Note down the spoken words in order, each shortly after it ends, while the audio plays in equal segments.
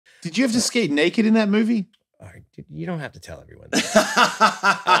Did you have to skate naked in that movie? You don't have to tell everyone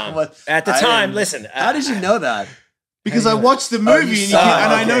that. At the time, listen. How did you know that? Because I watched the movie and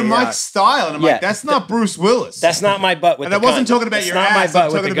I know Mike's style, and I'm like, that's not Bruce Willis. That's not my butt with the gun. And I wasn't talking about your ass. That's not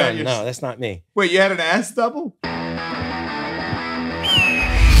my butt with the gun. No, that's not me. Wait, you had an ass double?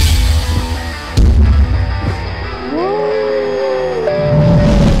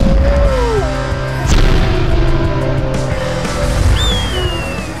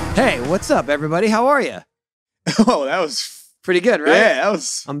 Hey, what's up, everybody? How are you? Oh, that was pretty good, right? Yeah, that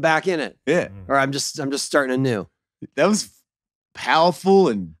was. I'm back in it. Yeah, or I'm just starting anew. That was powerful,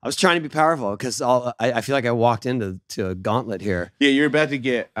 and I was trying to be powerful because I feel like I walked into a gauntlet here. Yeah, you're about to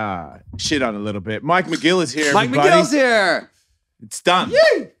get shit on a little bit. Mike McGill is here. Mike McGill's here. It's done.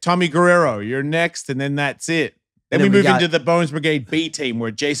 Yay! Tommy Guerrero, you're next, and then that's it. Then we move into the Bones Brigade B team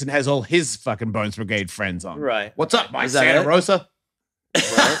where Jason has all his fucking Bones Brigade friends on. Right. What's up, Mike Santa Rosa?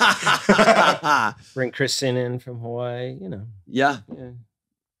 Right. Bring Chris in from Hawaii, you know. Yeah,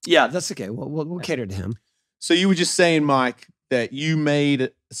 that's okay. We'll cater to him. So you were just saying, Mike, that you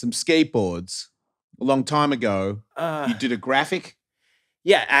made some skateboards a long time ago. You did a graphic?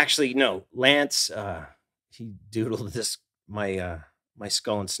 Yeah, actually, no. Lance, he doodled this my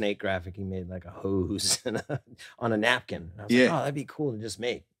skull and snake graphic. He made like a hose on a napkin. I was like, oh, that'd be cool to just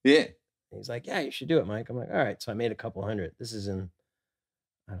make. Yeah. And he's like, yeah, you should do it, Mike. I'm like, all right. So I made a couple hundred. This is in,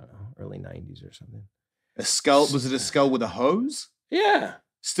 I don't know, early 90s or something. A skull? Was it a skull with a hose? Yeah.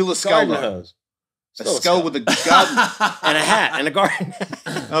 Still a skull hose. A skull with a garden and a hat and a garden.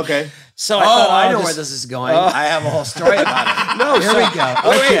 Okay. So I know where this is going. I have a whole story about it. No, here we go.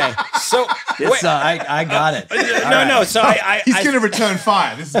 Okay. So I got it. No. So he's going to return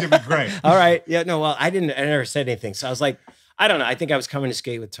fire. This is going to be great. All right. Yeah. No. Well, I never said anything. So I was like, I don't know. I think I was coming to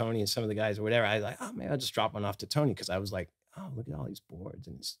skate with Tony and some of the guys or whatever. I was like, oh, maybe I'll just drop one off to Tony because I was like, oh, look at all these boards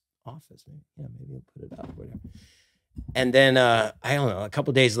in his office. Maybe I'll put it up, whatever. And then, I don't know, a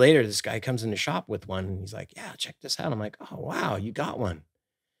couple of days later, this guy comes in the shop with one and he's like, yeah, check this out. I'm like, oh, wow, you got one.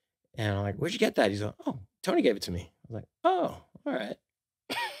 And I'm like, where'd you get that? He's like, oh, Tony gave it to me. I was like, oh, all right.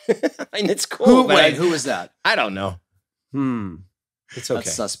 And it's cool. Who was that? I don't know. It's okay.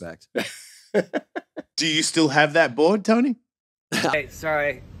 That's suspect. Do you still have that board, Tony? Hey,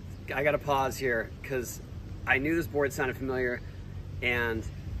 sorry. I got to pause here because I knew this board sounded familiar and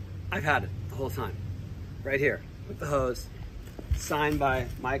I've had it the whole time. Right here. With the hose, signed by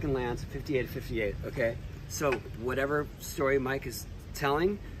Mike and Lance, 58-58, okay? So whatever story Mike is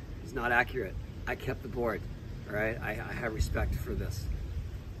telling is not accurate. I kept the board, all right? I have respect for this.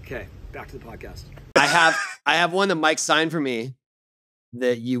 Okay, back to the podcast. I have one that Mike signed for me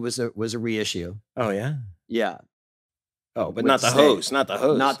that was a reissue. Oh, yeah? Yeah. Oh, but not the hose, not the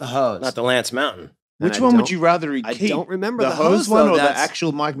hose. Not the hose. Not the Lance Mountain. Which one would you rather keep? I don't remember the hose one or the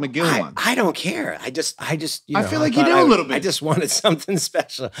actual Mike McGill one. I don't care. I just. I feel like you do a little bit. I just wanted something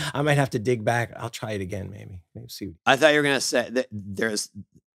special. I might have to dig back. I'll try it again, maybe. See. I thought you were gonna say that there's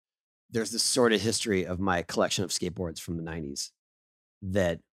this sort of history of my collection of skateboards from the '90s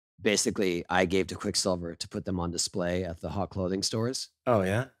that basically I gave to Quicksilver to put them on display at the hot clothing stores. Oh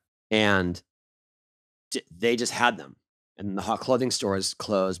yeah, and they just had them. And the hot clothing stores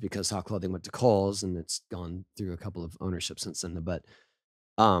closed because hot clothing went to Kohl's, and it's gone through a couple of ownerships since then. But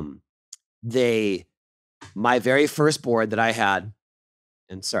my very first board that I had,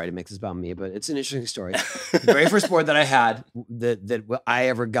 and sorry to make this about me, but it's an interesting story. The very first board that I had that I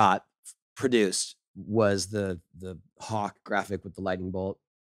ever got produced was the Hawk graphic with the lightning bolt.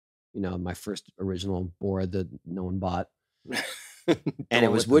 You know, my first original board that no one bought, and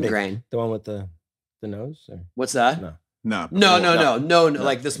it was wood grain. The one with the nose. Or? What's that? No,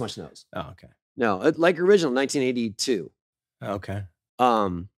 like this much nose. Oh, okay. No, like original 1982. Okay.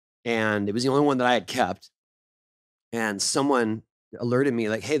 And it was the only one that I had kept. And someone alerted me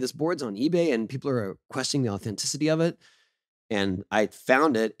like, hey, this board's on eBay and people are questioning the authenticity of it. And I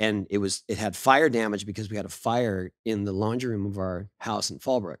found it and it had fire damage because we had a fire in the laundry room of our house in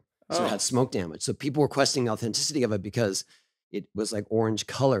Fallbrook. So it had smoke damage. So people were questioning the authenticity of it because it was like orange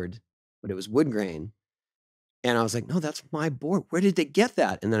colored, but it was wood grain. And I was like, no, that's my board. Where did they get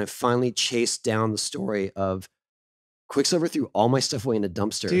that? And then I finally chased down the story of Quicksilver threw all my stuff away in a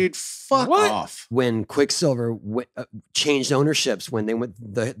dumpster. Dude, fuck off. When Quicksilver changed ownerships, when they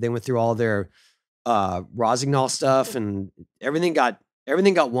went through all their Rosignol stuff and everything got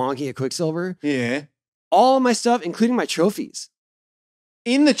wonky at Quicksilver. Yeah. All of my stuff, including my trophies.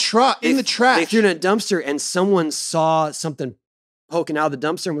 In the trash. They threw it in a dumpster and someone saw something poking out of the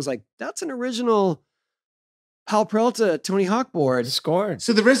dumpster and was like, that's an original Pal Peralta, Tony Hawk board, Scored.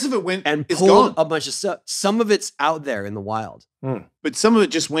 So the rest of it went and it's pulled gone. a bunch of stuff. Some of it's out there in the wild, But some of it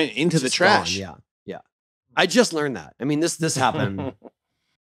just went into the It's trash. gone, yeah. I just learned that. I mean, this happened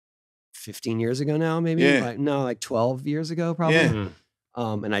 15 years ago now, maybe. Yeah. Like 12 years ago, probably. Yeah.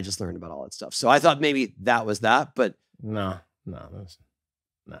 And I just learned about all that stuff. So I thought maybe that was that, but No.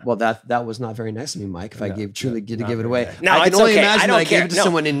 well, that was not very nice of me, Mike. If I truly get to not give it very away, nice. No, I can it's only okay. imagine I that don't I gave care. it to No.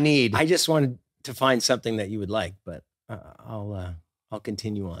 someone in need. I just wanted to find something that you would like, but I'll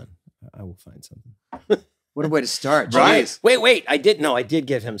continue on. I will find something. What a way to start, Right. Jeez. Wait. I did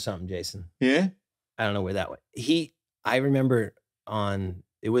give him something, Jason. Yeah. I don't know where that went. I remember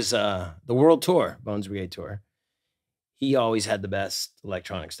it was the World Tour, Bones Brigade Tour. He always had the best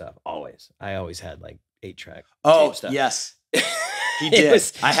electronic stuff. Always. I always had like 8-track tape stuff. Yes, he did.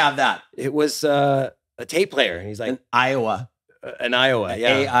 I have that It was a tape player. And he's like, in Iowa. an Iowa.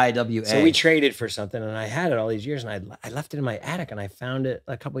 Yeah. AIWA. So we traded for something, and I had it all these years, and I left it in my attic, and I found it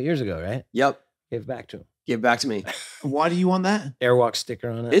a couple of years ago, right? Yep. Gave it back to him. Give it back to me. Why do you want that? Airwalk sticker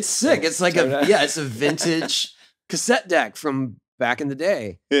on it. It's sick. It's like So- it's a vintage cassette deck from back in the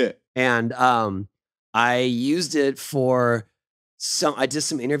day. Yeah. And I used it for I did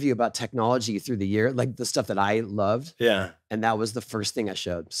some interview about technology through the year, like the stuff that I loved. Yeah. And that was the first thing I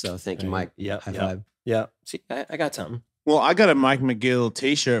showed. So thank you, Mike. Yep. High Yep. five. Yeah. See, I got something. Well, I got a Mike McGill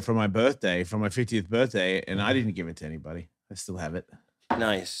t-shirt for my birthday, for my 50th birthday, and I didn't give it to anybody. I still have it.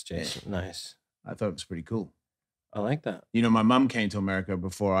 Nice, Jason. Nice. I thought it was pretty cool. I like that. You know, my mum came to America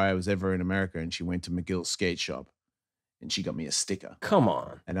before I was ever in America, and she went to McGill's skate shop, and she got me a sticker. Come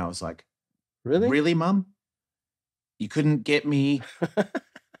on. And I was like, Really? really, Mum? You couldn't get me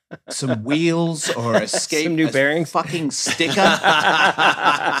some wheels or a skate, Some new a bearings? fucking sticker?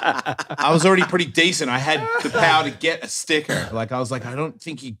 I was already pretty decent. I had the power to get a sticker. Like, I was like, I don't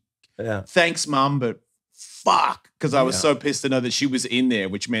think you, Yeah. thanks, Mum, but fuck. Because I was Yeah. so pissed to know that she was in there,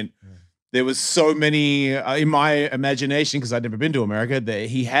 which meant there was so many, in my imagination, because I'd never been to America, that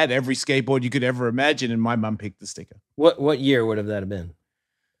he had every skateboard you could ever imagine, and my mum picked the sticker. What year would have that have been?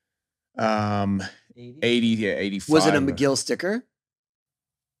 80, yeah, 85. Was it a McGill sticker?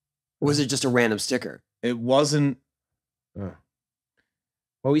 Or was it just a random sticker? It wasn't.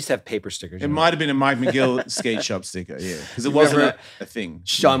 Well, we used to have paper stickers. It might have been a Mike McGill skate shop sticker, yeah, because it You wasn't remember a thing.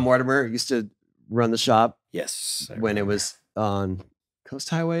 Sean Mortimer used to run the shop Yes. I when it remember. was on Coast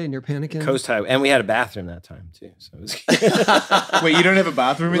Highway and you're panicking. Coast Highway. And we had a bathroom that time, too. So it was. Wait, you don't have a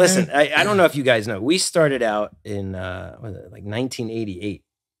bathroom in Listen, there? I don't know if you guys know. We started out in what was it, like 1988.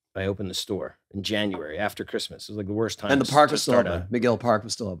 I opened the store in January after Christmas. It was like the worst time. And the park to was still start open. a- McGill Park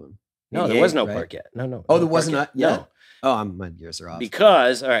was still open. No, there was 88, no right? park yet. No. Oh, no there park wasn't yet. yet? No, Oh, my years are off.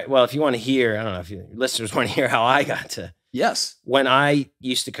 because all right. Well, if you want to hear, I don't know if your listeners want to hear how I got to. Yes. When I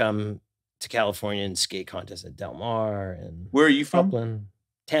used to come to California and skate contests at Del Mar and Where are you from? Upland,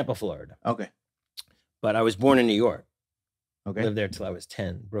 Tampa, Florida. Okay. But I was born in New York. Okay. Lived there till I was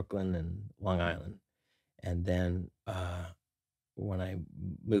 10, Brooklyn and Long Island. And then when I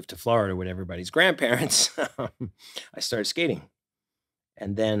moved to Florida with everybody's grandparents, I started skating.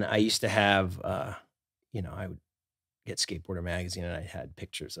 And then I used to have, I would get Skateboarder Magazine, and I had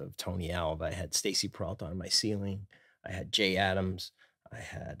pictures of Tony Alva. I had Stacy Peralta on my ceiling. I had Jay Adams. I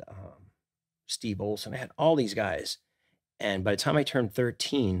had Steve Olson. I had all these guys. And by the time I turned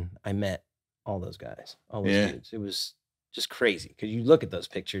 13, I met all those guys, all those Yeah. dudes. It was just crazy because you look at those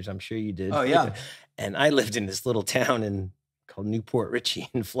pictures. I'm sure you did. Oh, yeah. And I lived in this little town called Newport Richey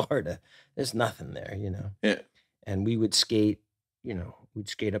in Florida. There's nothing there, Yeah. And we would skate, we'd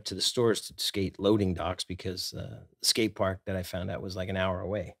skate up to the stores to skate loading docks because the skate park that I found out was like an hour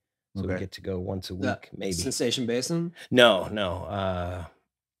away. So we Okay. get to go once a The week, maybe. Sensation Basin? No.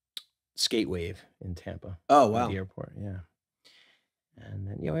 Skate Wave in Tampa. Oh, at wow. The airport, yeah. And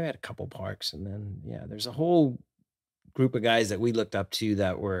then, we had a couple parks. And then, there's a whole group of guys that we looked up to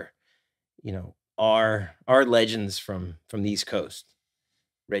that were, our legends from the East Coast.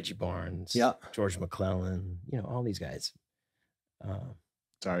 Reggie Barnes, Yeah. George McClellan, all these guys.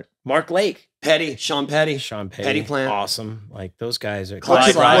 Sorry. Mark Lake, Sean Petty. Sean Petty, Petty Plant. awesome. Like those guys are.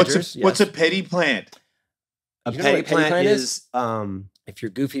 Clyde Clyde Rogers, Rogers, What's a yes. petty plant? A You know petty what a petty plant plant is, If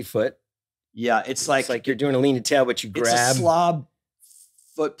you're goofy foot, yeah, it's like, it's like you're doing a lean to tail, but you it's grab a slob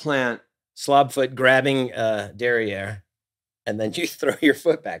foot plant. slob foot grabbing derriere, and then you throw your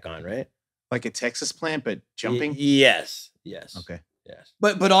foot back on, right? Like a Texas plant, but jumping? Yes. Okay. Yes.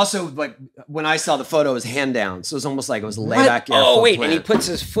 But also, like, when I saw the photo, it was hand down. So it was almost like it was a layback air Oh foot wait, plant. and he puts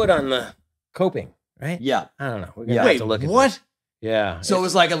his foot on the coping, right? Yeah. I don't know. We're gonna Yeah. have Wait, to look at what? this. Yeah. So it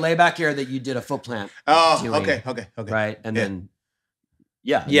was like a layback air that you did a foot plant. Oh, doing, okay. Right. And Yeah. then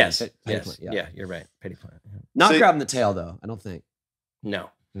Yeah. I mean, Yes. petty Yes. plant, Yeah. You're right. Petty plant. Yeah. Not So- grabbing the tail though. I don't think. No,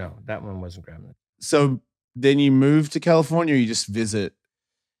 that one wasn't grabbing it. So then you moved to California, or you just visit?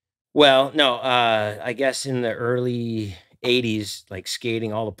 Well, no, I guess in the early 80s, like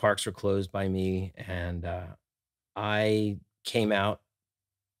skating, all the parks were closed by me. And I came out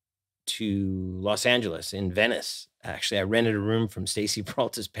to Los Angeles in Venice. Actually, I rented a room from Stacy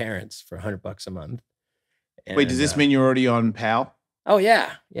Peralta's parents for $100 a month. Wait, does this And, mean you're already on PAL? Oh,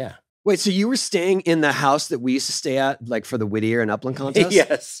 yeah. Yeah. Wait, so you were staying in the house that we used to stay at, like for the Whittier and Upland contest?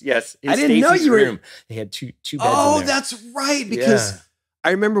 Yes. In I didn't know Stacy's you were- room. They had two beds Oh, in there. that's right. Because Yeah. I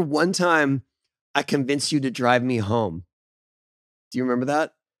remember one time I convinced you to drive me home. Do you remember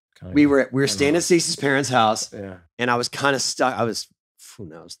that? Kinda. We were I staying know. at Stacey's parents' house, Yeah. and I was kind of stuck. I was, who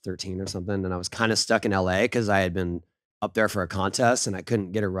knows, 13 or something, and I was kind of stuck in LA because I had been up there for a contest and I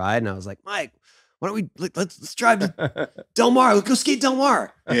couldn't get a ride. And I was like, Mike, why don't we let's drive to Del Mar? Let's go skate Del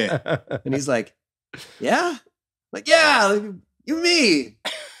Mar. Yeah. And he's like, yeah, like yeah, you and me.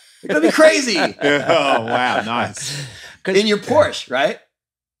 You're gonna be crazy Oh, wow. Nice. in your Porsche, right?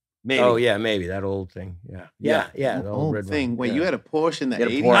 Maybe. Oh yeah, maybe that old thing. Yeah. The Old red thing. one. Wait, yeah. you had a Porsche in the You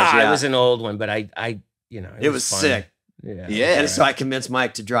had a 80s? Porsche. Nah, yeah. it was an old one, but I It was fun. sick. Yeah. Yeah. And so I convinced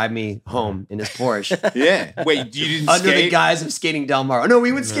Mike to drive me home in his Porsche Yeah. Wait, you didn't under skate? the guise of skating Del Mar. Oh, no,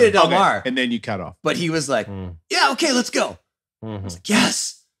 we would skate at Del Okay, Mar. and then you cut off. But he was like, Mm. yeah, okay, let's go. I Mhm. was like,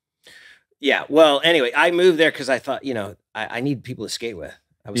 yes. Yeah. Well, anyway, I moved there because I thought, I need people to skate with.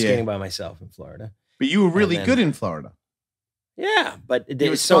 I was Yeah. skating by myself in Florida. But you were really then- good in Florida. Yeah, but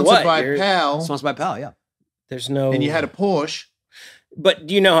You were so sponsored what? by You're- PAL, Sponsored by Pal, yeah. There's no, and you had a Porsche. But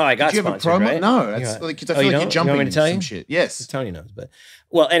do you know how I got Did you have a sponsored? promo? Right? No, that's Yeah. like, 'cause I Oh, feel you like don't? you're You jumping want me to tell some you? shit. Yes. Tony knows, but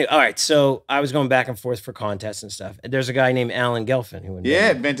well, anyway, all right. So I was going back and forth for contests and stuff. And there's a guy named Alan Gelfin who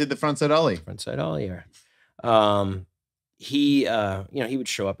Yeah, invented invented the frontside ollie. frontside ollie. He he would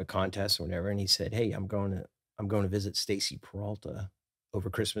show up at contests or whatever, and he said, "Hey, I'm going to visit Stacy Peralta over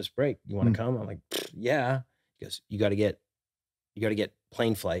Christmas break. You want to come?" I'm like, "Yeah." He goes, "You got to get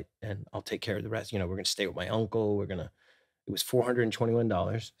plane flight, and I'll take care of the rest. We're going to stay with my uncle. It was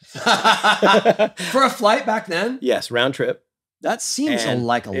 $421. For a flight back then? Yes, round trip. That seems And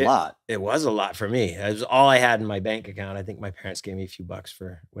like a lot. It was a lot for me. It was all I had in my bank account. I think my parents gave me a few bucks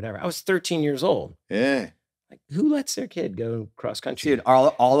for whatever. I was 13 years old. Yeah. Like, who lets their kid go cross country? Dude,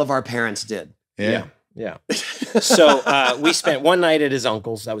 all of our parents did. Yeah. Yeah. So we spent one night at his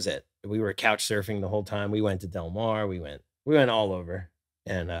uncle's. That was it. We were couch surfing the whole time. We went to Del Mar. We went all over.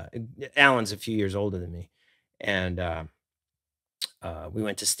 And Alan's a few years older than me. And we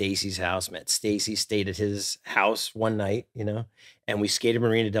went to Stacy's house, met Stacy, stayed at his house one night, and we skated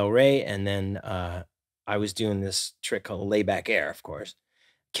Marina Del Rey. And then I was doing this trick called layback air, of course.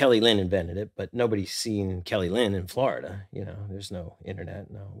 Kelly Lynn invented it, but nobody's seen Kelly Lynn in Florida. There's no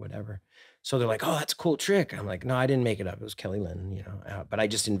internet, no whatever. So they're like, "Oh, that's a cool trick." I'm like, "No, I didn't make it up. It was Kelly Lynn, but I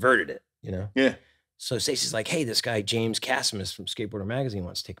just inverted it, Yeah. So Stacey's like, "Hey, this guy James Casimus from Skateboarder Magazine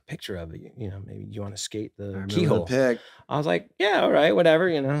wants to take a picture of it. Maybe you want to skate I the remember keyhole." the pic. I was like, "Yeah, all right, whatever."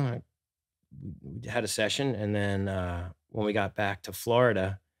 We had a session, and then when we got back to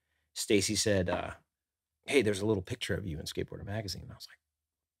Florida, Stacy said, "Hey, there's a little picture of you in Skateboarder Magazine." I was like,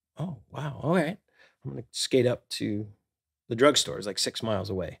 "Oh, wow, all right. I'm gonna skate up to the drugstore. It's like 6 miles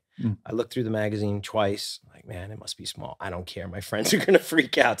away." Mm. I looked through the magazine twice. Like, man, it must be small. I don't care. My friends are gonna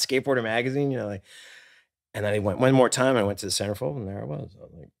freak out. Skateboarder Magazine, And then I went one more time. I went to the centerfold, and there I was. I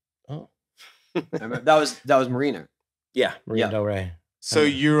was like, "Oh, I remember, that was Marina. yeah, Marina Yeah. Del Rey." So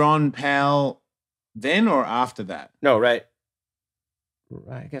you're on PAL then or after that? No, right.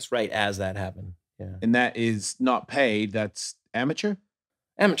 I guess right as that happened. Yeah, And that is not paid. That's amateur.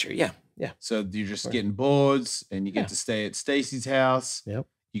 amateur. Yeah, yeah. So you're just Right. getting boards and you get Yeah. to stay at Stacy's house. Yep.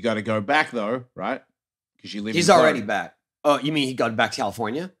 You got to go back though, right? Because you live He's in already Florida. back. Oh, you mean he got back to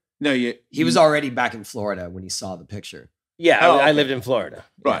California? No, He was already back in Florida when he saw the picture. Yeah, Oh, I okay. lived in Florida.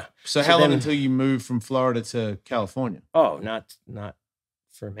 right. Yeah. So So how long then- until you moved from Florida to California? Oh, not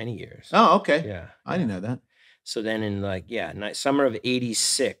for many years. Oh, okay. Yeah. I didn't know that. So then in summer of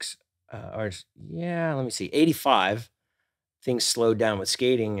 86, let me see, 85, things slowed down with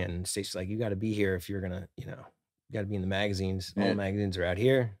skating, and Stacey's like, "You got to be here if you're gonna, you got to be in the magazines. All Yeah. the magazines are out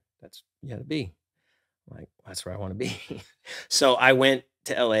here. You got to be." I'm like, that's where I want to be. So I went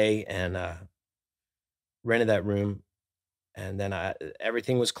to LA and rented that room, and then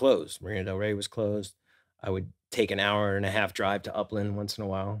everything was closed. Marina Del Rey was closed. I would take an hour and a half drive to Upland once in a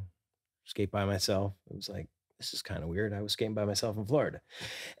while, skate by myself. It was like, this is kind of weird. I was skating by myself in Florida.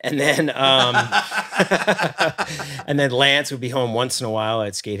 And then and then Lance would be home once in a while.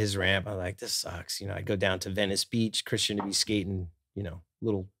 I'd skate his ramp. I'm like, this sucks. I'd go down to Venice Beach, Christian to be skating,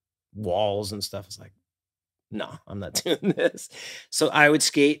 little walls and stuff. It's like, no, I'm not doing this. So I would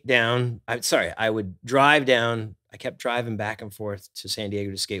skate down. I would drive down. I kept driving back and forth to San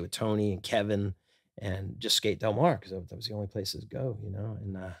Diego to skate with Tony and Kevin and just skate Del Mar because that was the only place to go, you know?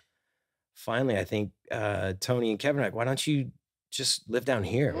 And finally, I think Tony and Kevin are like, why don't you just live down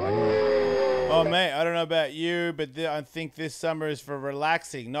here? Why do you... Oh, mate, I don't know about you, but I think this summer is for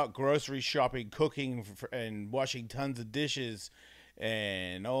relaxing, not grocery shopping, cooking, and washing tons of dishes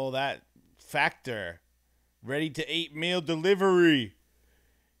and all that factor. Ready-to-eat meal delivery.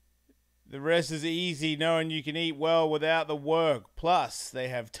 The rest is easy, knowing you can eat well without the work. Plus, they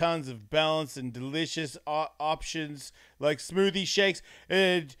have tons of balanced and delicious options like smoothie shakes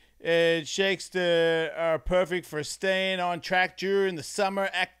and shakes that are perfect for staying on track during the summer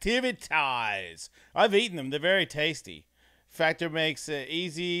activities. I've eaten them. They're very tasty. Factor makes it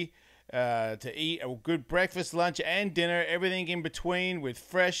easy to eat a good breakfast, lunch, and dinner, everything in between, with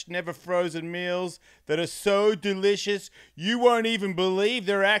fresh, never frozen meals that are so delicious you won't even believe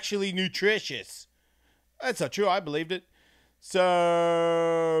they're actually nutritious. That's not true. I believed it.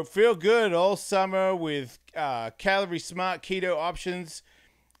 So feel good all summer with calorie smart keto options,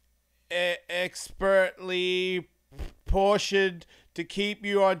 expertly portioned to keep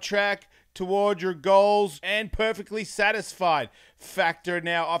you on track toward your goals and perfectly satisfied. Factor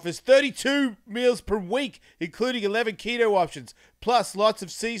now offers 32 meals per week, including 11 keto options, plus lots of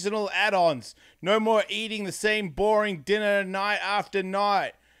seasonal add-ons. No more eating the same boring dinner night after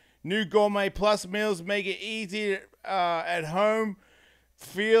night. New Gourmet Plus meals make it easy at home to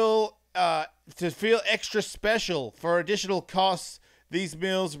feel extra special. For additional costs, these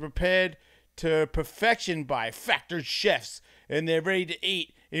meals are prepared to perfection by Factor chefs, and they're ready to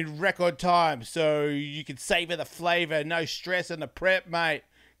eat in record time, so you can savor the flavor. No stress on the prep, mate.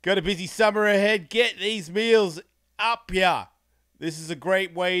 Got a busy summer ahead? Get these meals up ya. This is a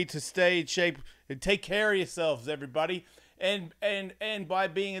great way to stay in shape and take care of yourselves, everybody. And by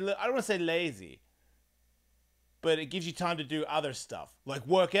being a little, I don't want to say lazy, but it gives you time to do other stuff, like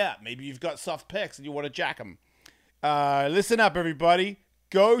work out. Maybe you've got soft pecs and you want to jack them. Listen up, everybody.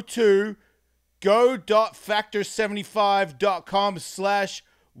 Go to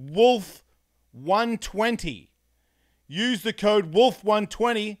go.factor75.com/wolf120. Use the code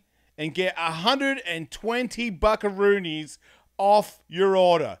wolf120 and get 120 buckaroonies off your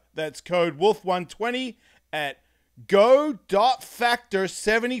order. That's code wolf120 at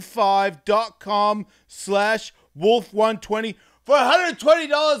go.factor75.com/wolf120 for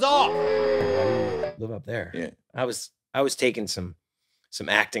 $120 off. Live up there. Yeah. I was taking some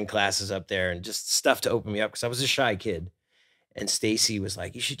acting classes up there and just stuff to open me up because I was a shy kid. And Stacy was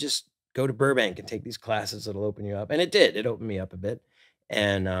like, you should just go to Burbank and take these classes. It'll open you up. And it did. It opened me up a bit.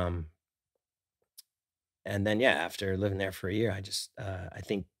 And then, yeah, after living there for a year, I just, I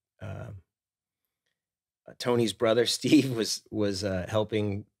think Tony's brother, Steve, was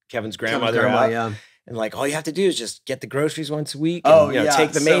helping Kevin's grandmother out. Yeah. And like, all you have to do is just get the groceries once a week. Oh, And, yeah.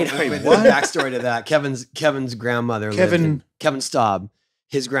 Take the maid. So, the backstory to that: Kevin's grandmother, Kevin Staub.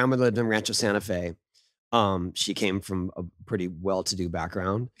 His grandmother lived in Rancho Santa Fe. She came from a pretty well-to-do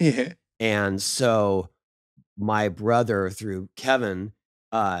background. Yeah. And so my brother, through Kevin,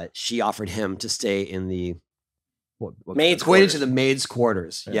 she offered him to stay in the Maid's equated quarters. to the maid's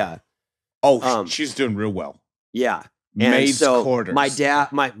quarters. Yeah. Oh, she's doing real well. Yeah. And Maid's so quarters. my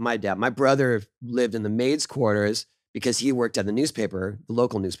brother lived in the maid's quarters because he worked at the newspaper, the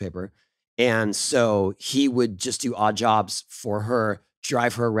local newspaper. And so he would just do odd jobs for her,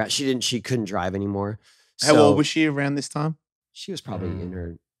 drive her around. She couldn't drive anymore. How old was she around this time? She was probably in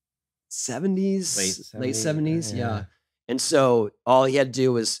her 70s, late 70s. yeah. Yeah. And so all he had to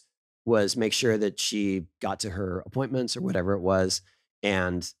do was make sure that she got to her appointments or whatever it was,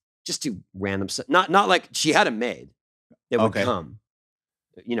 and just do random stuff. Not like she had a maid that would come.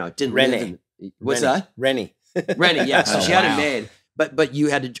 You know, didn't live Rennie. what's Rennie. that? Rennie. Rennie, yeah. So Oh, she had wow. a maid, but you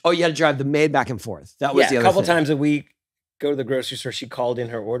had to drive the maid back and forth. That was the Yeah, a other couple thing. times a week, go to the grocery store. She called in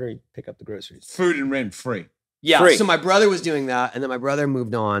her order, you pick up the groceries. Food and rent free. Yeah. Free. So my brother was doing that, and then my brother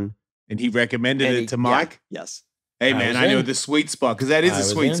moved on. And he recommended and it he- to Mike. Yeah, yes. Hey, I man, was I know in. the sweet spot because that is I a was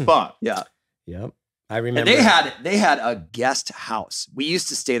sweet in. spot. Yeah. Yep. I And remember. they had a guest house. We used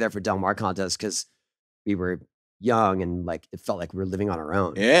to stay there for Del Mar contests because we were young and like it felt like we were living on our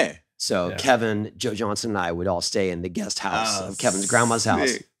own. Yeah. So Yeah. Kevin, Joe Johnson, and I would all stay in the guest house Oh, of Kevin's grandma's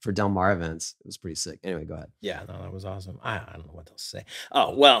house sick. for Del Mar events. It was pretty sick. Anyway, go ahead. Yeah, no, that was awesome. I don't know what else to say.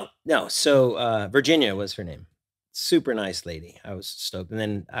 Oh, well, no. So Virginia was her name. Super nice lady. I was stoked. And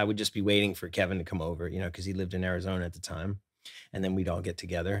then I would just be waiting for Kevin to come over, because he lived in Arizona at the time. and then we'd all get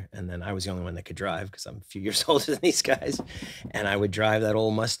together. And then I was the only one that could drive because I'm a few years older than these guys. And I would drive that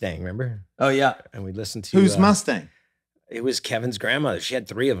old Mustang, remember? Oh, yeah. And we'd listen to Whose Mustang? It was Kevin's grandmother. She had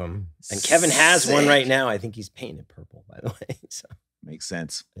 3 of them. And Kevin has one right now. I think he's painted purple, by the way. So Makes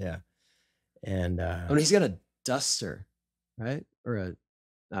sense. yeah. And Oh, he's got a Duster, right? Or a,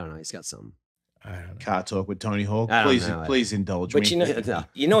 I don't know. He's got some. I don't know. Car talk with Tony Hawk. I don't Please, know. please indulge But me. you know, No.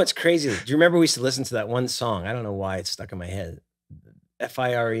 you know what's crazy? Do you remember we used to listen to that one song? I don't know why it's stuck in my head.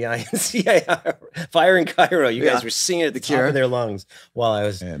 FIREINCIR, Fire in Cairo. You guys Yeah. were singing at the top Cure. of their lungs while I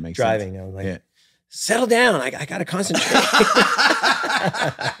was Yeah, it makes driving. sense. I was like, Yeah. settle down. I got to concentrate.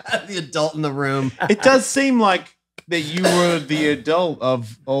 The adult in the room. It does seem like that you were the adult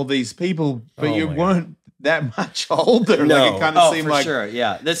of all these people, but Oh you my weren't that much older. No. Like it kind of Oh, seemed for like sure.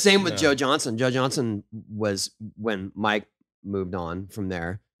 Yeah. The same with No. Joe Johnson. Joe Johnson was when Mike moved on from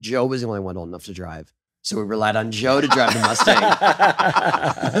there. Joe was the only one old enough to drive. So we relied on Joe to drive the Mustang.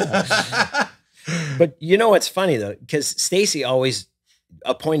 But you know what's funny though? Because Stacy always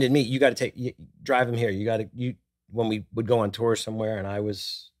appointed me. You got to drive him here. When we would go on tour somewhere and I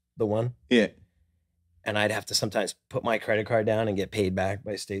was the one. yeah. And I'd have to sometimes put my credit card down and get paid back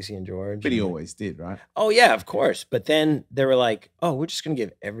by Stacy and George. But he And- always did, right? Oh yeah, of course. But then they were like, "Oh, we're just gonna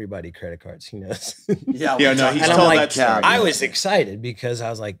give everybody credit cards." He knows. Yeah. Yeah, no, he's And I'm told like, that story. I was excited because I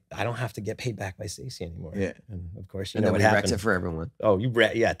was like, I don't have to get paid back by Stacy anymore. Yeah. And of course, you And know then what we wrecked happened. it for everyone. Oh,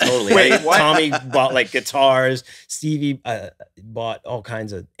 yeah, totally. Wait, what? Tommy bought like guitars. Stevie bought all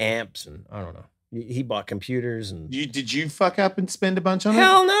kinds of amps, and I don't know. He bought computers and Did you fuck up and spend a bunch on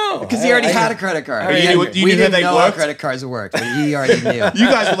hell no, Because he already had a credit card. already had- we you knew didn't they know how worked? credit cards worked, but he already knew. it? You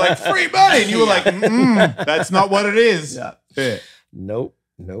guys were like, free money. And you were like, that's not what it is. Yeah. Yeah. Nope.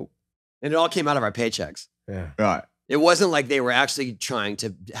 And it all came out of our paychecks. Yeah. Right. It wasn't like they were actually trying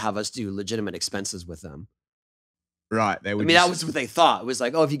to have us do legitimate expenses with them. Right. They I would mean, that was what they thought. It was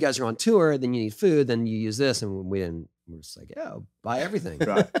like, oh, if you guys are on tour, then you need food, then you use this. And we didn't. We're just like, yeah, buy everything.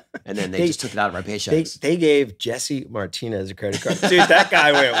 Right. And then they They- just took it out of our paychecks. They gave Jesse Martinez a credit card. Dude, that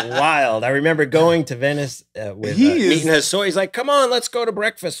guy went wild. I remember going to Venice with He is- eating his soy. He's like, come on, let's go to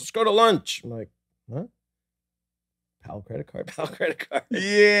breakfast. Let's go to lunch. I'm like, what? Pal credit card.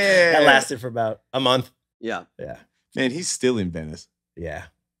 Yeah. That lasted for about a month. Yeah. Yeah. Man, he's still in Venice. Yeah.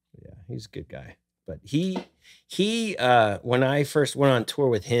 He's a good guy. But he when I first went on tour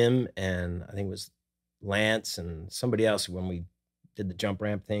with him and I think it was Lance and somebody else when we did the jump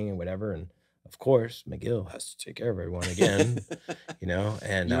ramp thing and whatever. And of course, McGill has to take care of everyone again, you know,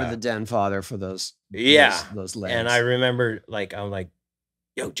 and You were the den father for those. yeah. Those legs. And I remember I'm like,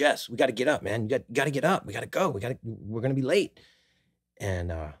 yo, Jess, we got to get up, man. You got to get up. We got to go. We're going to be late.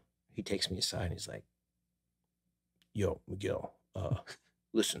 And he takes me aside and he's like, yo, McGill,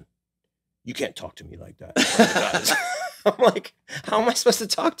 listen, you can't talk to me like that. in front of the guys." I'm like, how am I supposed to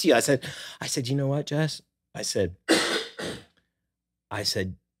talk to you? I said, you know what, Jess? I said,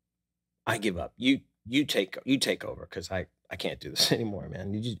 I give up. You take over because I can't do this anymore,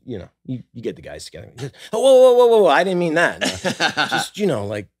 man. You get the guys together. He goes, oh, whoa. I didn't mean that. No. Just, I'm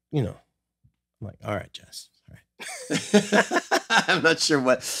like, all right, Jess. All right. I'm not sure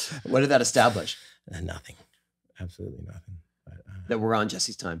what did that establish? Nothing. Absolutely nothing. But, That we're on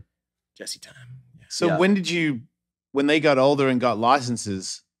Jesse's time. Jesse time. Yeah. So Yeah. when they got older and got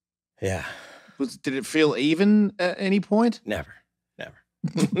licenses, Yeah. did it feel even at any point? Never.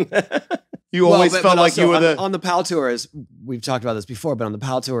 You Well, always but felt like also you were on the PAL tours. We've talked about this before, but on the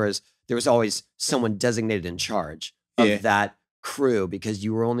PAL tours, there was always someone designated in charge of Yeah. that crew because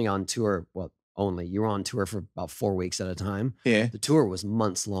you were only on tour. Well, you were on tour for about 4 weeks at a time. Yeah. The tour was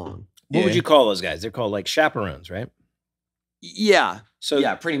months long. What would Yeah. you call those guys? They're called like chaperones, right? Yeah, So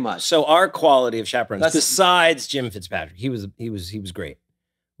yeah, pretty much. So our quality of chaperones, That's- besides Jim Fitzpatrick, he was great.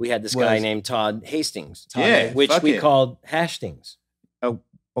 We had this guy Was- named Todd Hastings, Yeah, which fuck we it. called Hastings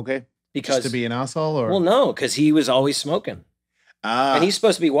Okay. because Just to be an asshole, or well, no, because he was always smoking, ah, and he's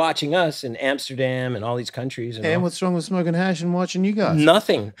supposed to be watching us in Amsterdam and all these countries. And and all. what's wrong with smoking hash and watching you guys?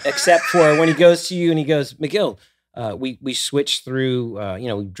 Nothing except for when he goes to you and he goes, McGill. We switched through.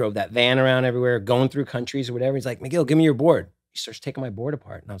 We drove that van around everywhere, going through countries or whatever. He's like, McGill, give me your board. He starts taking my board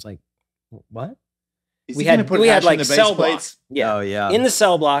apart, and I was like, what? Is We he gonna had put we hash had in like the base cell plates? blocks. Yeah. Oh yeah. In the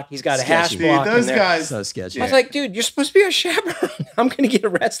cell block, he's got a hash Sketchy. block. Dude, in those there. guys. So sketchy. I was like, dude, you're supposed to be a chaperone. I'm gonna get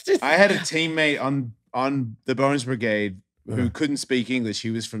arrested. I had a teammate on the Bones Brigade who Uh-huh. couldn't speak English. He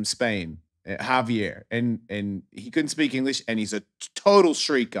was from Spain, Javier, and he couldn't speak English, and he's a total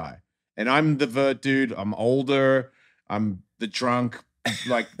street guy. And I'm the vert dude. I'm older. I'm the drunk.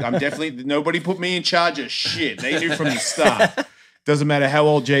 Like I'm definitely nobody put me in charge of shit. They knew from the start. Doesn't matter how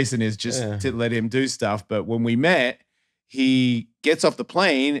old Jason is, just Yeah. to let him do stuff. But when we met, he gets off the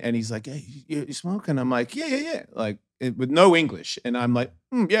plane and he's like, "Hey, you smoking?" I'm like, "Yeah." Like with no English, and I'm like,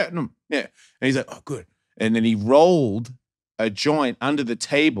 "Yeah, no, yeah." And he's like, "Oh, good." And then he rolled a joint under the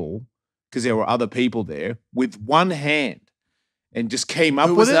table because there were other people there with one hand, and just came up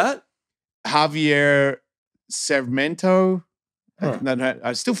Who with was it. that? Javier Sarmiento. Huh.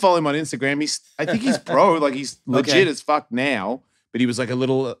 I still follow him on Instagram. I think he's pro, like he's legit as fuck now, but he was like a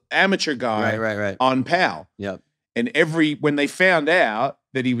little amateur guy Right. on PAL. Yep. And when they found out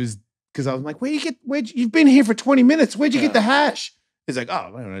that he was, because I was like, you've been here for 20 minutes. Where'd you get the hash? He's like,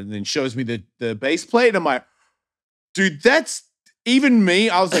 "Oh," and then shows me the base plate. I'm like, dude, that's even me.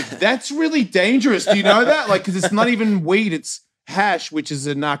 I was like, that's really dangerous. Do you know that? Like, because it's not even weed, it's hash, which is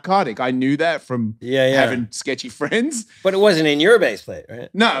a narcotic. I knew that from having sketchy friends. But it wasn't in your base plate, right?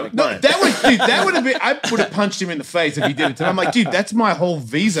 No, that would have been, I would have punched him in the face if he did it to me. I'm like, dude, that's my whole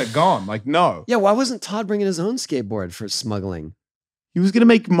visa gone. Like, no. Yeah, why wasn't Todd bringing his own skateboard for smuggling? He was going to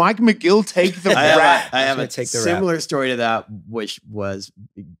make Mike McGill take the rap. I have a take the similar story to that, which was,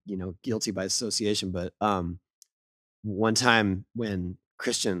 guilty by association. But one time when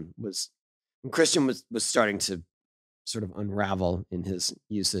Christian was starting to sort of unravel in his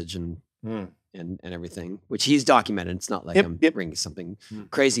usage and everything, which he's documented. It's not like I'm bringing something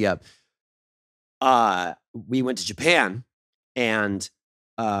crazy up. We went to Japan and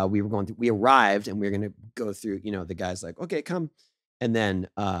we arrived and we were going to go through, the guy's like, "Okay, come." And then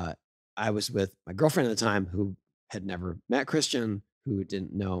I was with my girlfriend at the time who had never met Christian, who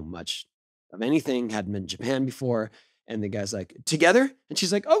didn't know much of anything, hadn't been to Japan before. And the guy's like, "Together?" And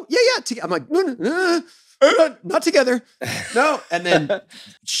she's like, "Oh, yeah. I'm like, no, not together. No." And then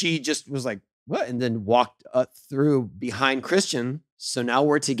she just was like, "What?" And then walked through behind Christian. So now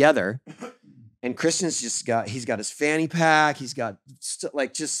we're together. And Christian's he's got his fanny pack. He's got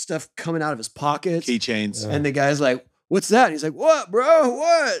just stuff coming out of his pockets. Keychains. And the guy's like, "What's that?" And he's like, "What, bro?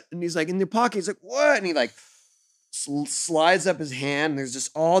 What?" And he's like, in the pocket. He's like, "What?" And he like slides up his hand. And there's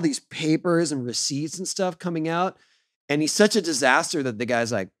just all these papers and receipts and stuff coming out. And he's such a disaster that the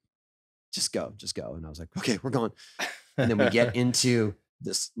guy's like, just go. And I was like, "Okay, we're going." And then we get into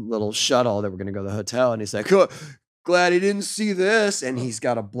this little shuttle that we're going to go to the hotel. And he's like, "Oh, glad he didn't see this." And he's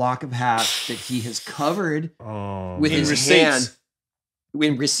got a block of hash that he has covered with his receipts. hand.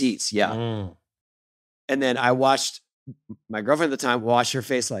 In receipts, yeah. And then I watched my girlfriend at the time wash her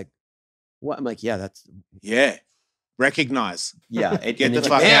face like, "What?" I'm like, "Yeah, recognize. Yeah. Get the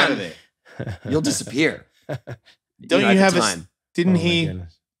fuck out of there. You'll disappear." Don't you have a, didn't he,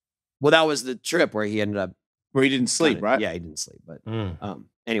 Goodness. Well, that was the trip where he ended up. where he didn't sleep, right? Yeah, he didn't sleep. But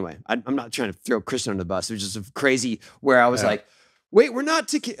anyway, I'm not trying to throw Christian under the bus. It was just a crazy where I was like, "Wait, we're not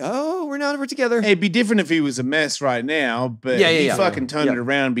together. Oh, we're together." Hey, it'd be different if he was a mess right now, but he fucking turned it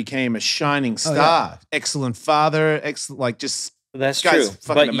around, became a shining star. Excellent father, just That's guy's true.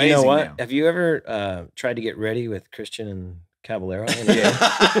 fucking But you know amazing what? now. Have you ever tried to get ready with Christian and Caballero?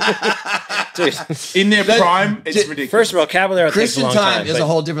 Dude, in their prime. It's ridiculous. First of all, Caballero Christian takes a long time is but a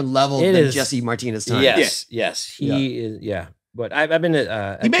whole different level it than is- Jesse Martinez time. Yes, he is. Yeah, but I've been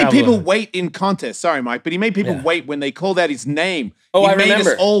to. he made people wait in contests. Sorry, Mike, but he made people wait when they called out his name. Oh, he I made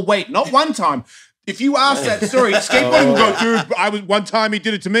remember. us all wait. Not one time. If you ask that story, skateboarding will go through. I was one time he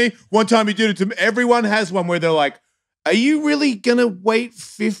did it to me. One time he did it to me. Everyone has one where they're like, "Are you really gonna wait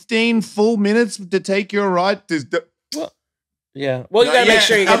 15 full minutes to take your ride?" Yeah. Well, you got to make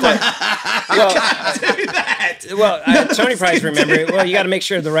sure you get Tony Price remember it. Well, you got to make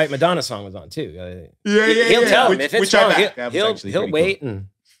sure the right Madonna song was on too. He'll tell him if it's wrong. He'll wait and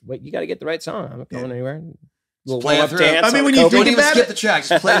wait. You got to get the right song. I'm not going anywhere. Little play it warm-up through. dance. I mean, on when the you Kobe. think Don't even about skip it- the track.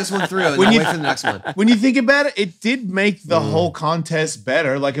 Just play this one through and then wait for the next one. When you think about it, it did make the whole contest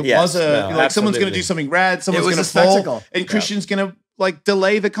better. Like it was someone's going to do something rad, someone's was going a to fall, spectacle. and Christian's going to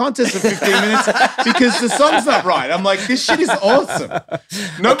delay the contest for 15 minutes because the song's not right. I'm like, this shit is awesome.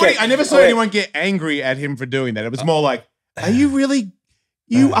 I never saw anyone get angry at him for doing that. It was more like, are you really?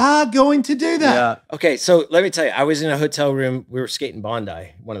 You are going to do that? Yeah. Okay, so let me tell you, I was in a hotel room. We were skating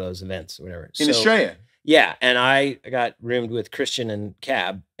Bondi, one of those events, or whatever. In Australia. Yeah, and I got roomed with Christian and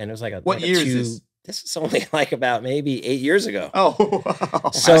Cab, and it was like What year is this? This is only like about maybe 8 years ago. Oh,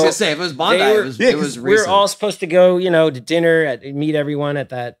 wow. So I was gonna say if it was Bondi, it was we were recent. all supposed to go, to dinner, meet everyone at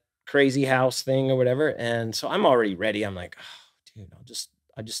that crazy house thing or whatever. And so I'm already ready. I'm like, oh, dude,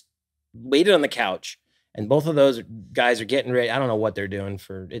 I just waited on the couch, and both of those guys are getting ready. I don't know what they're doing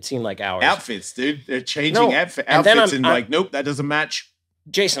for. It seemed like hours. Outfits, dude. They're changing No, outfits and then and like, nope, that doesn't match.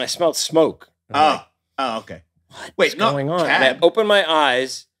 Jason, I smelled smoke. And I'm like, Oh, okay. what's going on? And I open my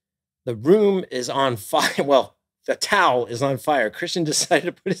eyes. The room is on fire. Well, the towel is on fire. Christian decided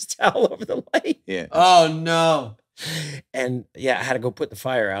to put his towel over the light. Yeah. Oh no. And yeah, I had to go put the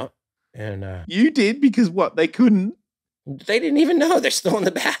fire out. And You did because what? They couldn't. they didn't even know. They're still in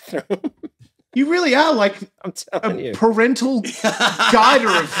the bathroom. You really are like I'm telling a you. parental guider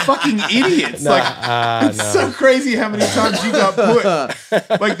of fucking idiots. No, Like it's no. so crazy how many times you got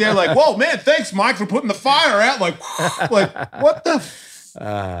put. Like they're like, "Whoa, man, thanks, Mike, for putting the fire out." Like what the?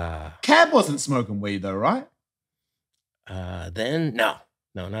 Cab wasn't smoking weed though, right? Then no,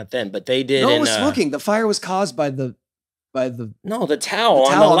 not then. But they did. No, in, it was smoking. The fire was caused by the No, the towel,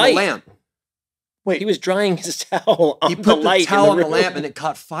 on towel the on light. the lamp. Wait, He was drying his towel on He the put the light. towel on the room. lamp and it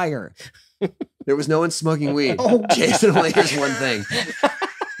caught fire. There was no one smoking weed. Oh. Jason only hears one thing.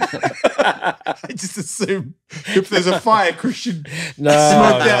 I just assume if there's a fire, Christian No,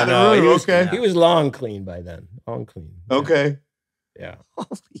 smoked out the room. He was, Okay. he was long clean by then. Long clean. Okay. Yeah.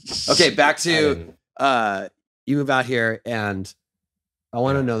 Okay, back I to didn't- you move out here, and I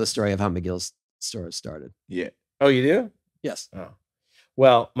want to know the story of how McGill's store started. Yeah. Oh, you do? Yes. Oh.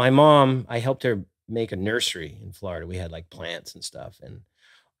 Well, my mom, I helped her make a nursery in Florida. We had like plants and stuff, and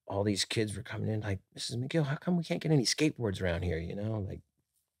all these kids were coming in like, Mrs. McGill, how come we can't get any skateboards around here? You know, like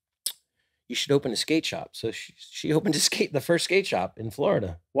you should open a skate shop. So she opened the first skate shop in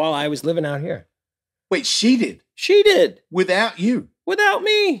Florida while I was living out here. Wait, she did She did without you. without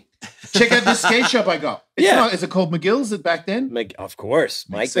me. Check out this skate shop I got. It's Yeah. not, is it called McGill's back then? Of course,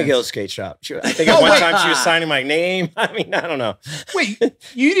 Mike Makes sense. McGill's skate shop. I think at Oh, one wait. time she was signing my name. I mean, I don't know. Wait,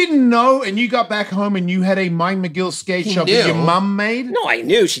 you didn't know and you got back home and you had a Mike McGill skate He shop that your knew. mum made? No, I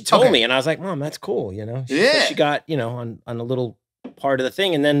knew. She told Okay. me, and I was like, Mom, that's cool. You know, Yeah. She got, you know, on a little part of the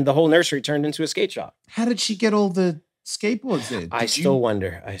thing, and then the whole nursery turned into a skate shop. How did she get all the skateboards there? I Did you- still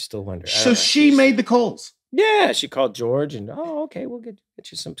wonder. I still wonder. I So don't know. she made the calls. Yeah, she called George, and okay, we'll get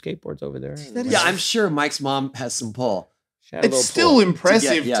you some skateboards over there. that is- Yeah, I'm sure Mike's mom has some pull She had a It's little still pull.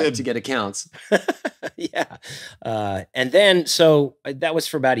 impressive to get accounts. Yeah. And then, so that was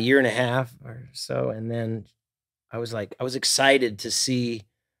for about a year and a half or so. And then I was excited to see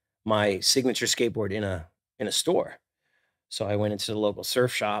my signature skateboard in a store. So I went into the local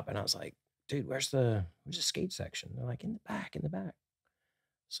surf shop and I was like, dude, where's the skate section? They're like, in the back.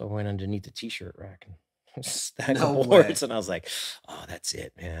 So I went underneath the t-shirt rack and stacked No of way. boards. And I was like, oh, that's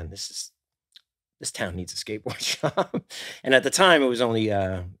it, man. This town needs a skateboard shop. And at the time, it was only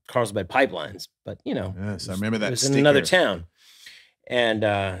Carlsbad Pipelines, but you know, Yes, I remember that it was in another sticker. town.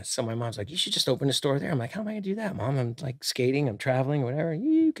 And so my mom's like, you should just open a store there. I'm like, how am I gonna do that, Mom? I'm like skating, I'm traveling, whatever.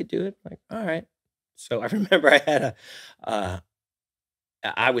 You could do it. I'm like, all right. So I remember I had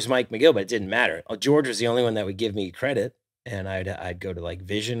I was Mike McGill, but it didn't matter. George was the only one that would give me credit, and I'd go to like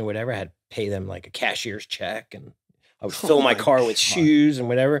Vision or whatever. I had to pay them like a cashier's check, and I would fill my my car with God. shoes and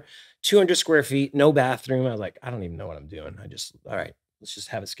whatever. 200 square feet, no bathroom. I was like, I don't even know what I'm doing. All right, let's just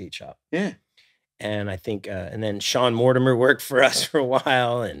have a skate shop. Yeah. And I think, and then Sean Mortimer worked for us for a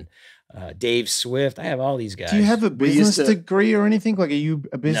while, and Dave Swift. I have all these guys. Do you have a We used business to- degree or anything? Like, are you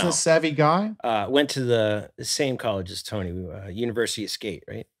a business No. savvy guy? Went to the same college as Tony, University of Skate,